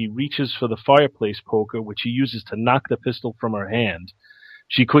so, he reaches for the fireplace poker, which he uses to knock the pistol from her hand.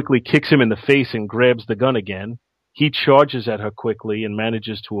 She quickly kicks him in the face and grabs the gun again. He charges at her quickly and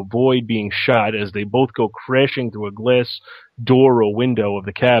manages to avoid being shot as they both go crashing through a glass door or window of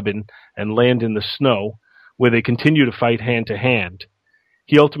the cabin and land in the snow, where they continue to fight hand to hand.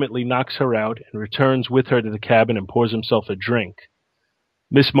 He ultimately knocks her out and returns with her to the cabin and pours himself a drink.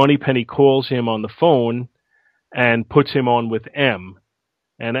 Miss Moneypenny calls him on the phone and puts him on with M.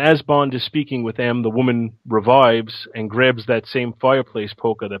 And as Bond is speaking with M, the woman revives and grabs that same fireplace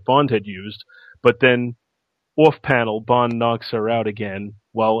poker that Bond had used, but then off-panel, Bond knocks her out again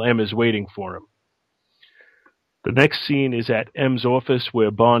while M is waiting for him. The next scene is at M's office, where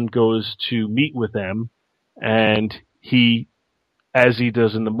Bond goes to meet with M, and he, as he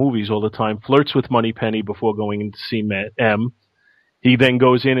does in the movies all the time, flirts with Moneypenny before going in to see M. He then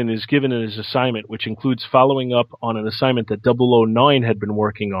goes in and is given his assignment, which includes following up on an assignment that 009 had been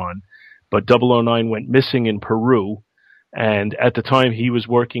working on, but 009 went missing in Peru, and at the time he was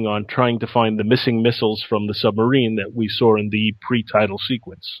working on trying to find the missing missiles from the submarine that we saw in the pre-title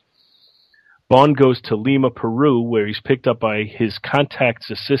sequence. Bond goes to Lima, Peru, where he's picked up by his contact's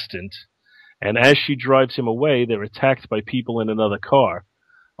assistant, and as she drives him away, they're attacked by people in another car.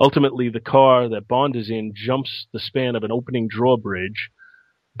 Ultimately, the car that Bond is in jumps the span of an opening drawbridge,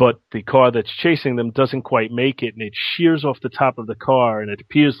 but the car that's chasing them doesn't quite make it, and it shears off the top of the car, and it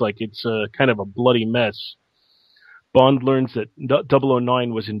appears like it's kind of a bloody mess. Bond learns that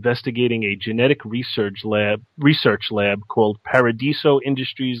 009 was investigating a genetic research lab called Paradiso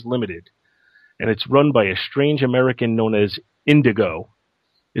Industries Limited, and it's run by a strange American known as Indigo.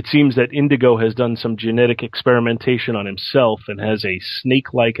 It seems that Indigo has done some genetic experimentation on himself and has a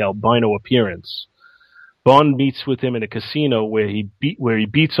snake-like albino appearance. Bond meets with him in a casino where he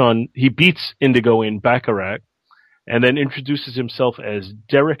beats Indigo in baccarat, and then introduces himself as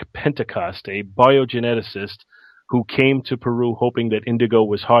Derek Pentecost, a biogeneticist who came to Peru hoping that Indigo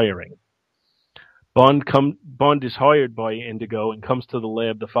was hiring. Bond is hired by Indigo and comes to the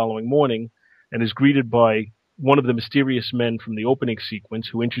lab the following morning and is greeted by one of the mysterious men from the opening sequence,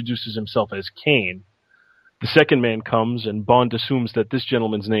 who introduces himself as Kane. The second man comes, and Bond assumes that this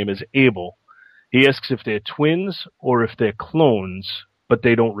gentleman's name is Abel. He asks if they're twins or if they're clones, but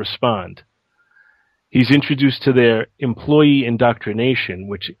they don't respond. He's introduced to their employee indoctrination,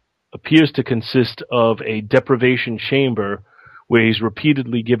 which appears to consist of a deprivation chamber where he's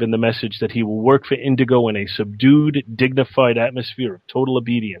repeatedly given the message that he will work for Indigo in a subdued, dignified atmosphere of total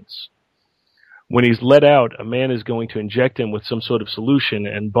obedience. When he's let out, a man is going to inject him with some sort of solution,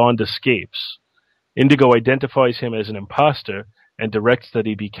 and Bond escapes. Indigo identifies him as an imposter and directs that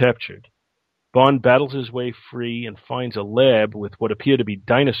he be captured. Bond battles his way free and finds a lab with what appear to be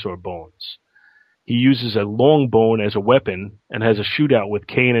dinosaur bones. He uses a long bone as a weapon and has a shootout with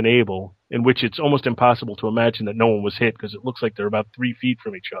Kane and Abel, in which it's almost impossible to imagine that no one was hit because it looks like they're about 3 feet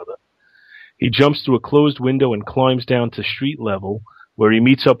from each other. He jumps through a closed window and climbs down to street level, where he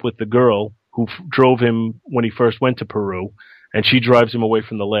meets up with the girl who drove him when he first went to Peru, and she drives him away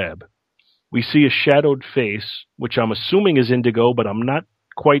from the lab. We see a shadowed face, which I'm assuming is Indigo, but I'm not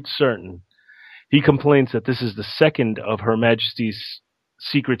quite certain. He complains that this is the second of Her Majesty's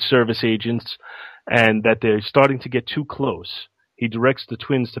Secret Service agents and that they're starting to get too close. He directs the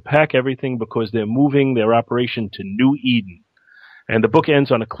twins to pack everything because they're moving their operation to New Eden. And the book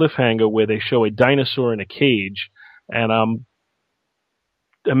ends on a cliffhanger where they show a dinosaur in a cage, and I'm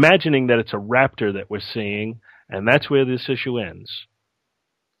imagining that it's a raptor that we're seeing, and that's where this issue ends.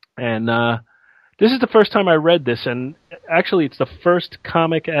 And this is the first time I read this, and actually it's the first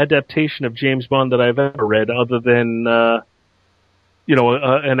comic adaptation of James Bond that I've ever read, other than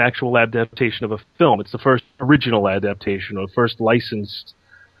an actual adaptation of a film. It's the first original adaptation, or first licensed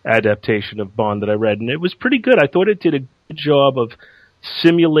adaptation of Bond that I read, and it was pretty good. I thought it did a good job of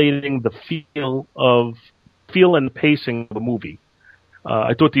simulating the feel and pacing of a movie.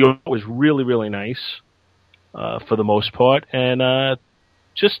 I thought the art was really, really nice for the most part, and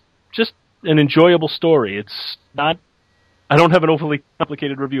just an enjoyable story. It's not. I don't have an overly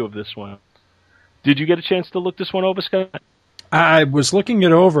complicated review of this one. Did you get a chance to look this one over, Scott? I was looking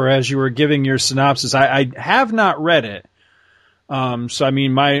it over as you were giving your synopsis. I have not read it. So I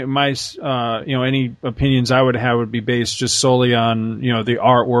mean, my any opinions I would have would be based just solely on, the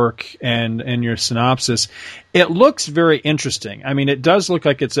artwork and your synopsis. It looks very interesting. I mean, it does look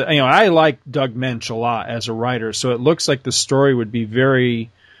like it's I like Doug Mensch a lot as a writer, so it looks like the story would be very,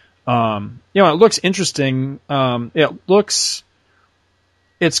 it looks interesting.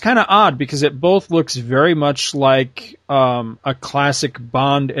 It's kind of odd because it both looks very much like a classic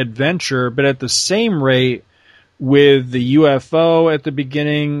Bond adventure, but at the same rate, with the UFO at the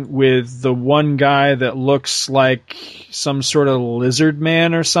beginning, with the one guy that looks like some sort of lizard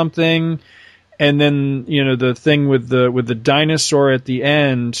man or something, and then the thing with the dinosaur at the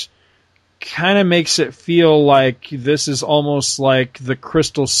end, kind of makes it feel like this is almost like the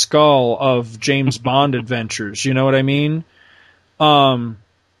Crystal Skull of James Bond adventures. You know what I mean? But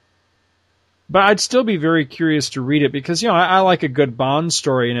I'd still be very curious to read it because I like a good Bond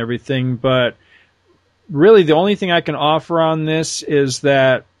story and everything, but really, the only thing I can offer on this is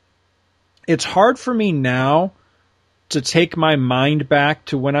that it's hard for me now to take my mind back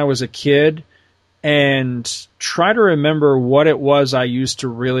to when I was a kid and try to remember what it was I used to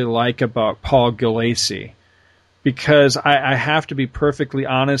really like about Paul Gulacy. Because I have to be perfectly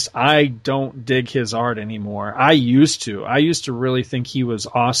honest, I don't dig his art anymore. I used to really think he was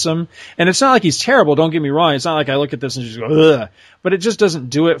awesome. And it's not like he's terrible, don't get me wrong. It's not like I look at this and just go, ugh. But it just doesn't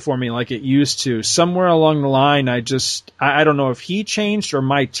do it for me like it used to. Somewhere along the line, I don't know if he changed or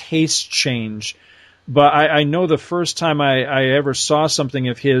my taste changed. But I know the first time I ever saw something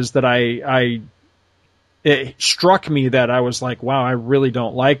of his that it struck me that I was like, wow, I really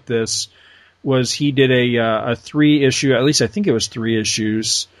don't like this. Was he did a 3-issue, at least I think it was 3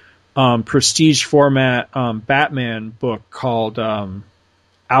 issues, prestige format Batman book called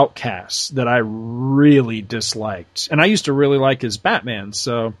Outcast that I really disliked. And I used to really like his Batman,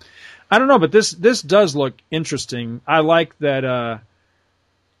 so I don't know, but this does look interesting. I like that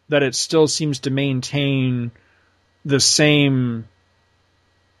it still seems to maintain the same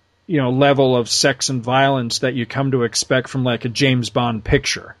level of sex and violence that you come to expect from like a James Bond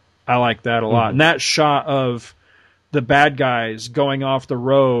picture. I like that a lot. And that shot of the bad guys going off the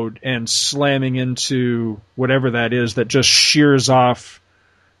road and slamming into whatever that is that just shears off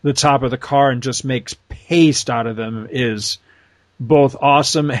the top of the car and just makes paste out of them is both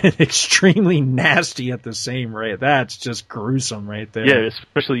awesome and extremely nasty at the same rate. That's just gruesome right there. Yeah,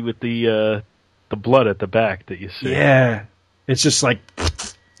 especially with the blood at the back that you see. Yeah. It's just like,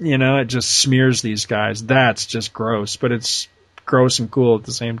 it just smears these guys. That's just gross, but it's gross and cool at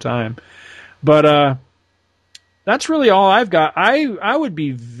the same time. But that's really all I've got. I would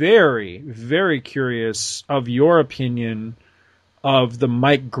be very, very curious of your opinion of the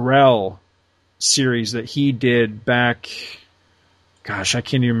Mike Grell series that he did back, gosh, I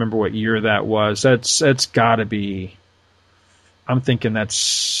can't even remember what year that was. That's got to be, I'm thinking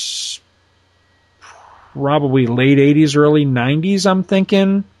that's probably late 80s, early 90s, I'm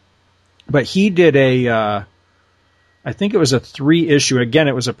thinking. But he did I think it was a 3-issue. Again,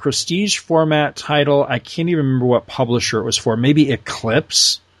 it was a prestige format title. I can't even remember what publisher it was for. Maybe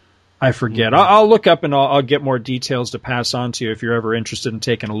Eclipse? I forget. I'll look up and I'll get more details to pass on to you if you're ever interested in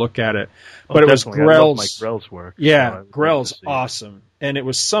taking a look at it. But it was Grell's. Mike Grell's work. Yeah, Grell's awesome. And it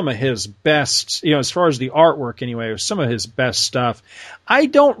was some of his best, as far as the artwork anyway, it was some of his best stuff. I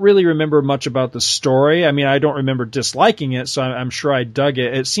don't really remember much about the story. I mean, I don't remember disliking it, so I'm sure I dug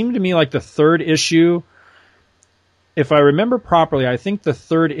it. It seemed to me like the 3rd issue, if I remember properly, I think the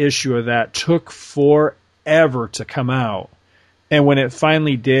 3rd issue of that took forever to come out. And when it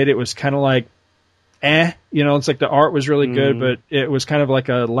finally did, it was kind of like, You know, it's like the art was really good, but it was kind of like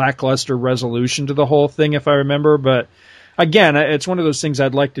a lackluster resolution to the whole thing, if I remember. But again, it's one of those things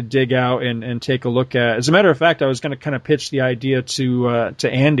I'd like to dig out and take a look at. As a matter of fact, I was going to kind of pitch the idea to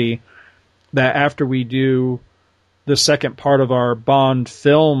Andy that after we do the second part of our Bond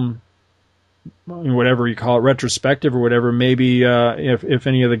film, whatever you call it, retrospective or whatever, maybe if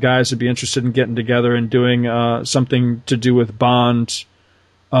any of the guys would be interested in getting together and doing something to do with Bond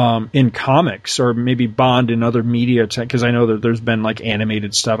in comics, or maybe Bond in other media, because I know that there's been like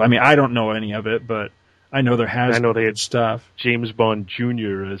animated stuff. I mean, I don't know any of it, but I know there has. I know they had stuff. James Bond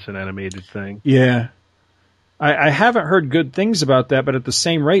Jr. as an animated thing. Yeah. I haven't heard good things about that, but at the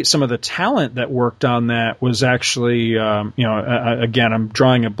same rate, some of the talent that worked on that was actually, again, I'm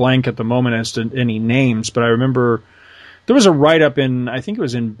drawing a blank at the moment as to any names, but I remember there was a write-up I think it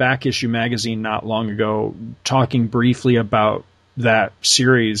was in Back Issue Magazine not long ago, talking briefly about that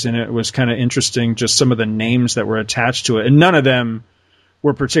series, and it was kind of interesting, just some of the names that were attached to it, and none of them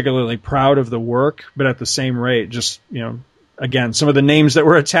were particularly proud of the work, but at the same rate, just, again, some of the names that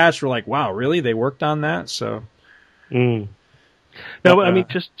were attached were like, wow, really? They worked on that? So. No, I mean,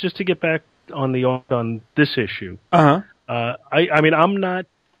 just to get back on this issue. Uh-huh. I mean, I'm not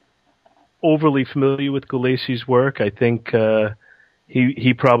overly familiar with Gulacy's work. I think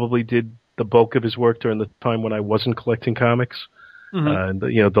he probably did the bulk of his work during the time when I wasn't collecting comics. Mm-hmm.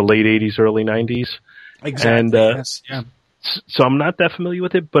 The late 80s, early 90s. Exactly. And, yes. Yeah. So I'm not that familiar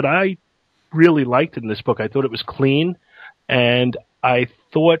with it, but I really liked it in this book. I thought it was clean, and I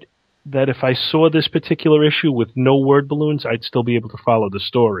thought that if I saw this particular issue with no word balloons, I'd still be able to follow the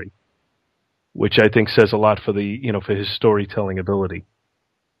story, which I think says a lot for for his storytelling ability.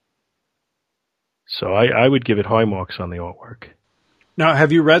 So I would give it high marks on the artwork. Now,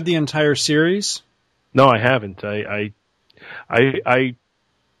 have you read the entire series? No, I haven't. I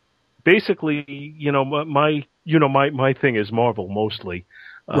basically, my thing is Marvel mostly.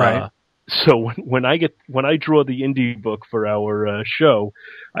 Right. So when I draw the indie book for our show,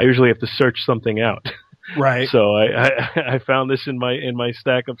 I usually have to search something out. Right. So I found this in my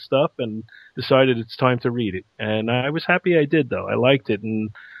stack of stuff and decided it's time to read it. And I was happy I did, though. I liked it, and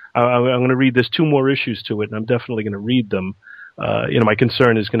I'm going to read. There's 2 more issues to it, and I'm definitely going to read them. My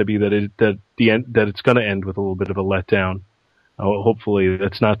concern is going to be that it's going to end with a little bit of a letdown. Hopefully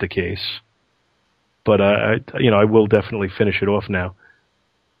that's not the case. But I will definitely finish it off now.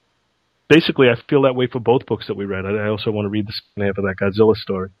 Basically, I feel that way for both books that we read. I also want to read the second half of that Godzilla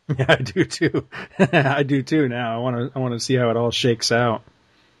story. Yeah, I do too. I do too. Now I want to see how it all shakes out.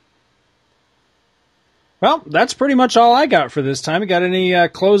 Well, that's pretty much all I got for this time. You got any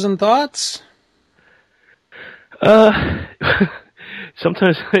closing thoughts? Sometimes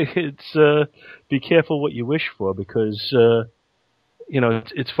it's be careful what you wish for, because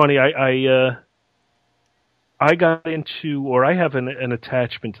it's funny. I got into, or I have an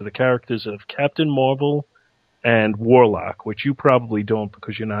attachment to the characters of Captain Marvel and Warlock, which you probably don't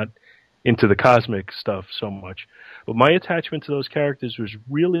because you're not into the cosmic stuff so much. But my attachment to those characters was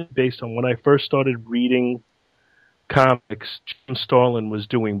really based on when I first started reading comics. Jim Starlin was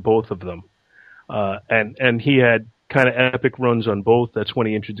doing both of them. And he had kind of epic runs on both. That's when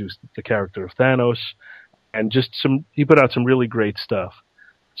he introduced the character of Thanos, and he put out some really great stuff.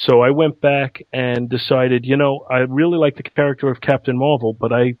 So I went back and decided, I really like the character of Captain Marvel,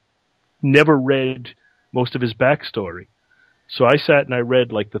 but I never read most of his backstory. So I sat and I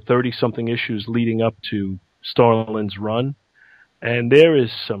read like the 30-something issues leading up to Starlin's run, and there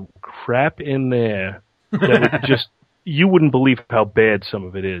is some crap in there that you wouldn't believe how bad some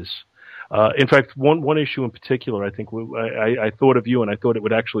of it is. In fact, one issue in particular, I think I thought of you, and I thought it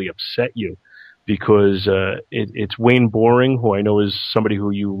would actually upset you, because it's Wayne Boring, who I know is somebody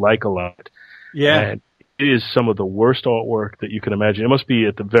who you like a lot. Yeah. And it is some of the worst artwork that you can imagine. It must be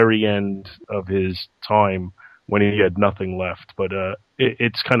at the very end of his time when he had nothing left, but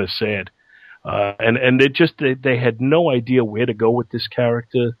it's kind of sad. And they had no idea where to go with this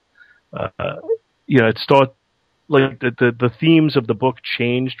character. It started, like, the themes of the book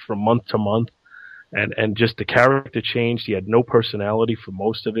changed from month to month, and just the character changed. He had no personality for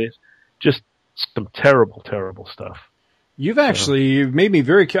most of it. Just some terrible, terrible stuff. You've made me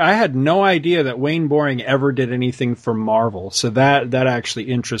very curious. I had no idea that Wayne Boring ever did anything for Marvel, so that actually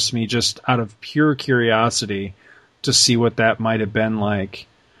interests me, just out of pure curiosity to see what that might have been like.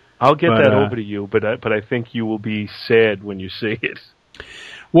 I'll get that over to you, but I think you will be sad when you see it.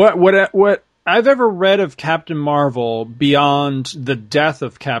 What I've ever read of Captain Marvel beyond the death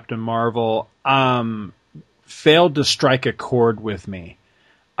of Captain Marvel failed to strike a chord with me.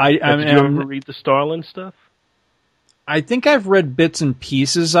 Did you ever read the Starlin stuff? I think I've read bits and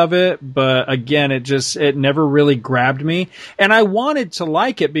pieces of it, but again, it never really grabbed me. And I wanted to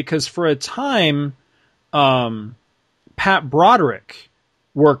like it because for a time, Pat Broderick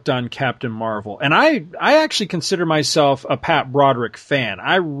worked on Captain Marvel. And I actually consider myself a Pat Broderick fan.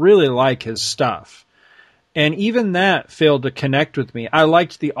 I really like his stuff. And even that failed to connect with me. I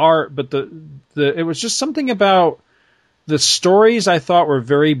liked the art, but it was just something about the stories I thought were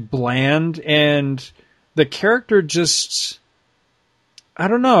very bland, and the character just, I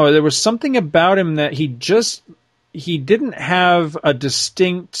don't know, there was something about him that he didn't have a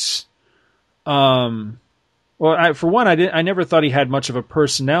distinct, for one, I never thought he had much of a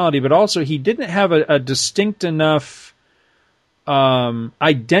personality, but also he didn't have a distinct enough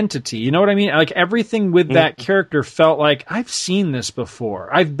identity. You know what I mean? Like everything with that character felt like I've seen this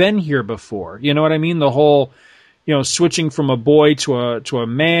before. I've been here before. You know what I mean? The whole, switching from a boy to a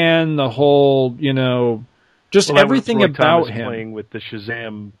man, the whole, just everything about him. Playing with the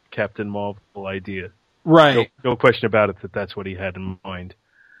Shazam Captain Marvel idea. Right. No question about it that's what he had in mind.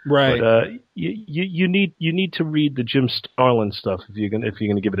 Right. But you need to read the Jim Starlin stuff if you're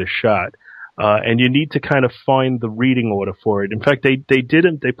gonna give it a shot. And you need to kind of find the reading order for it. In fact, they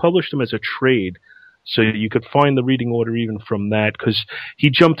published them as a trade, so you could find the reading order even from that, because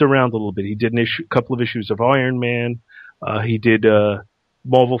he jumped around a little bit. He did a couple of issues of Iron Man. He did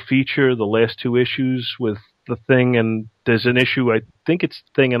Marvel Feature, the last 2 issues with the Thing, and there's an issue, I think it's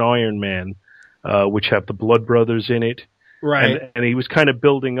Thing and Iron Man, which have the Blood Brothers in it. Right. And he was kind of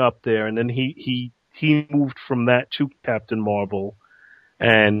building up there, and then he moved from that to Captain Marvel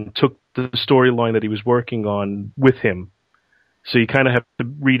and took the storyline that he was working on with him. So you kind of have to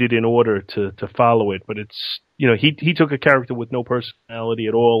read it in order to follow it. But it's, he took a character with no personality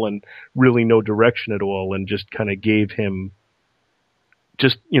at all and really no direction at all, and just kind of gave him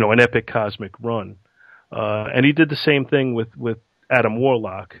just, an epic cosmic run. And he did the same thing with Adam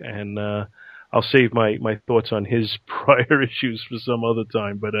Warlock. And I'll save my thoughts on his prior issues for some other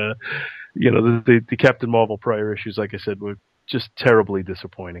time. But, the Captain Marvel prior issues, like I said, were just terribly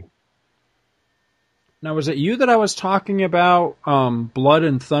disappointing. Now, was it you that I was talking about Blood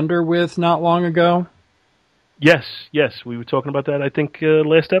and Thunder with not long ago? Yes, we were talking about that. I think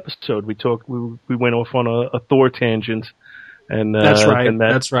last episode we went off on a Thor tangent, and that's right. And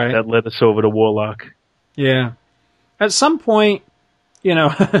that's right. That led us over to Warlock. Yeah. At some point,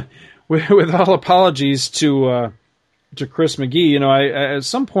 with all apologies to Chris McGee, at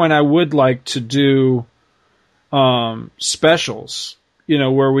some point I would like to do specials.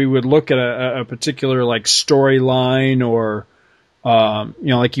 Where we would look at a particular like storyline, or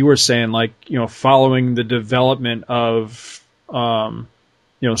like you were saying, like following the development of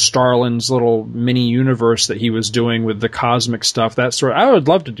Starlin's little mini universe that he was doing with the cosmic stuff. That sort. I would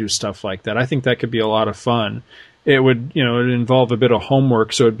love to do stuff like that. I think that could be a lot of fun. It would it'd involve a bit of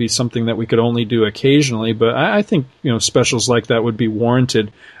homework, so it'd be something that we could only do occasionally. But I think specials like that would be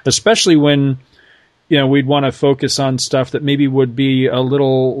warranted, especially when we'd want to focus on stuff that maybe would be a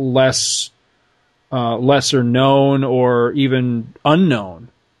little lesser known or even unknown.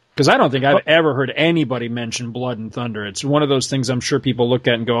 Because I don't think I've ever heard anybody mention Blood and Thunder. It's one of those things I'm sure people look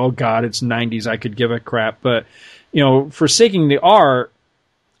at and go, oh, God, it's 90s. I could give a crap. But, forsaking the art,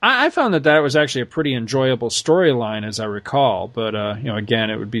 I found that was actually a pretty enjoyable storyline, as I recall. But,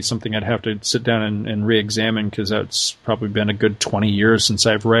 again, it would be something I'd have to sit down and re-examine, because that's probably been a good 20 years since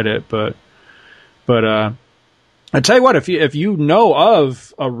I've read it. But I tell you what, if you know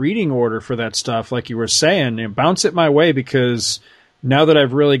of a reading order for that stuff, like you were saying, bounce it my way, because now that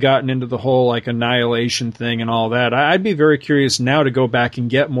I've really gotten into the whole like Annihilation thing and all that, I'd be very curious now to go back and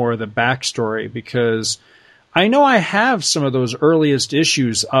get more of the backstory, because I know I have some of those earliest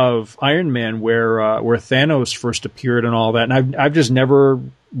issues of Iron Man where Thanos first appeared and all that, and I've just never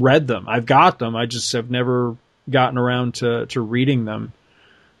read them. I've got them, I just have never gotten around to reading them.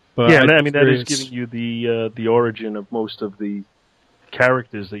 But yeah, I mean, that is giving you the origin of most of the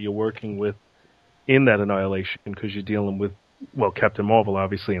characters that you're working with in that Annihilation, because you're dealing with, well, Captain Marvel,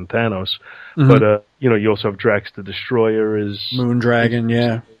 obviously, and Thanos. Mm-hmm. But, you also have Drax the Destroyer as Moondragon,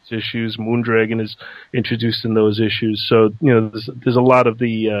 yeah. Issues. Moondragon is introduced in those issues. So, there's a lot of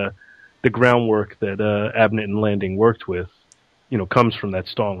the groundwork that Abnett and Landing worked with, comes from that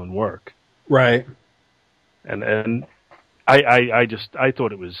Starlin work. Right. And I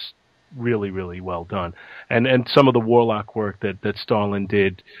thought it was really, really well done. And some of the Warlock work that Starlin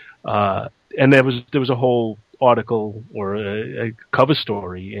did, and there was a whole article or a cover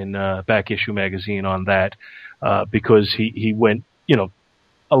story in Back Issue magazine on that, because he went, there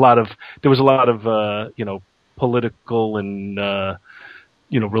was a lot of political and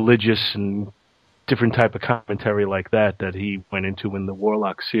religious and different type of commentary like that he went into in the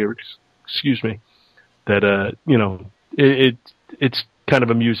Warlock series. Excuse me. That it's kind of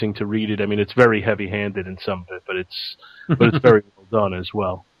amusing to read it. I mean, it's very heavy-handed in some of it, but it's very well done as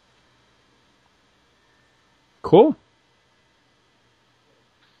well. Cool.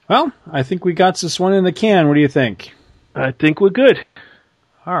 Well, I think we got this one in the can. What do you think? I think we're good.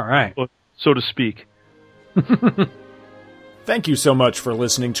 All right. So to speak. Thank you so much for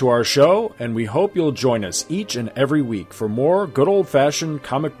listening to our show, and we hope you'll join us each and every week for more good old-fashioned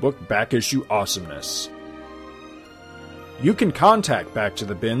comic book back-issue awesomeness. You can contact Back to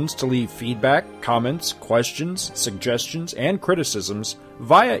the Bins to leave feedback, comments, questions, suggestions, and criticisms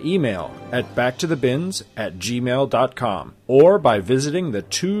via email at backtothebins@gmail.com or by visiting the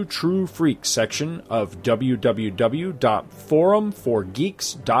Two True Freaks section of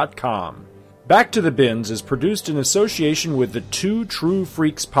www.forumforgeeks.com. Back to the Bins is produced in association with the Two True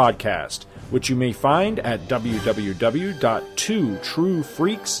Freaks podcast, which you may find at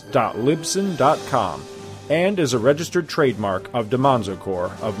www.twotruefreaks.libsyn.com, and is a registered trademark of DiManzo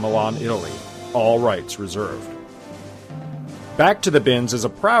Corps of Milan, Italy. All rights reserved. Back to the Bins is a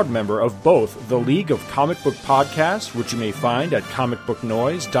proud member of both the League of Comic Book Podcasts, which you may find at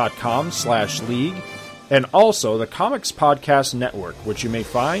comicbooknoise.com/league, and also the Comics Podcast Network, which you may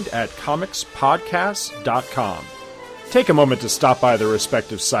find at comicspodcasts.com. Take a moment to stop by their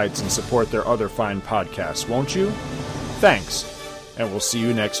respective sites and support their other fine podcasts, won't you? Thanks, and we'll see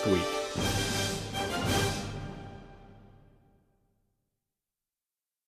you next week.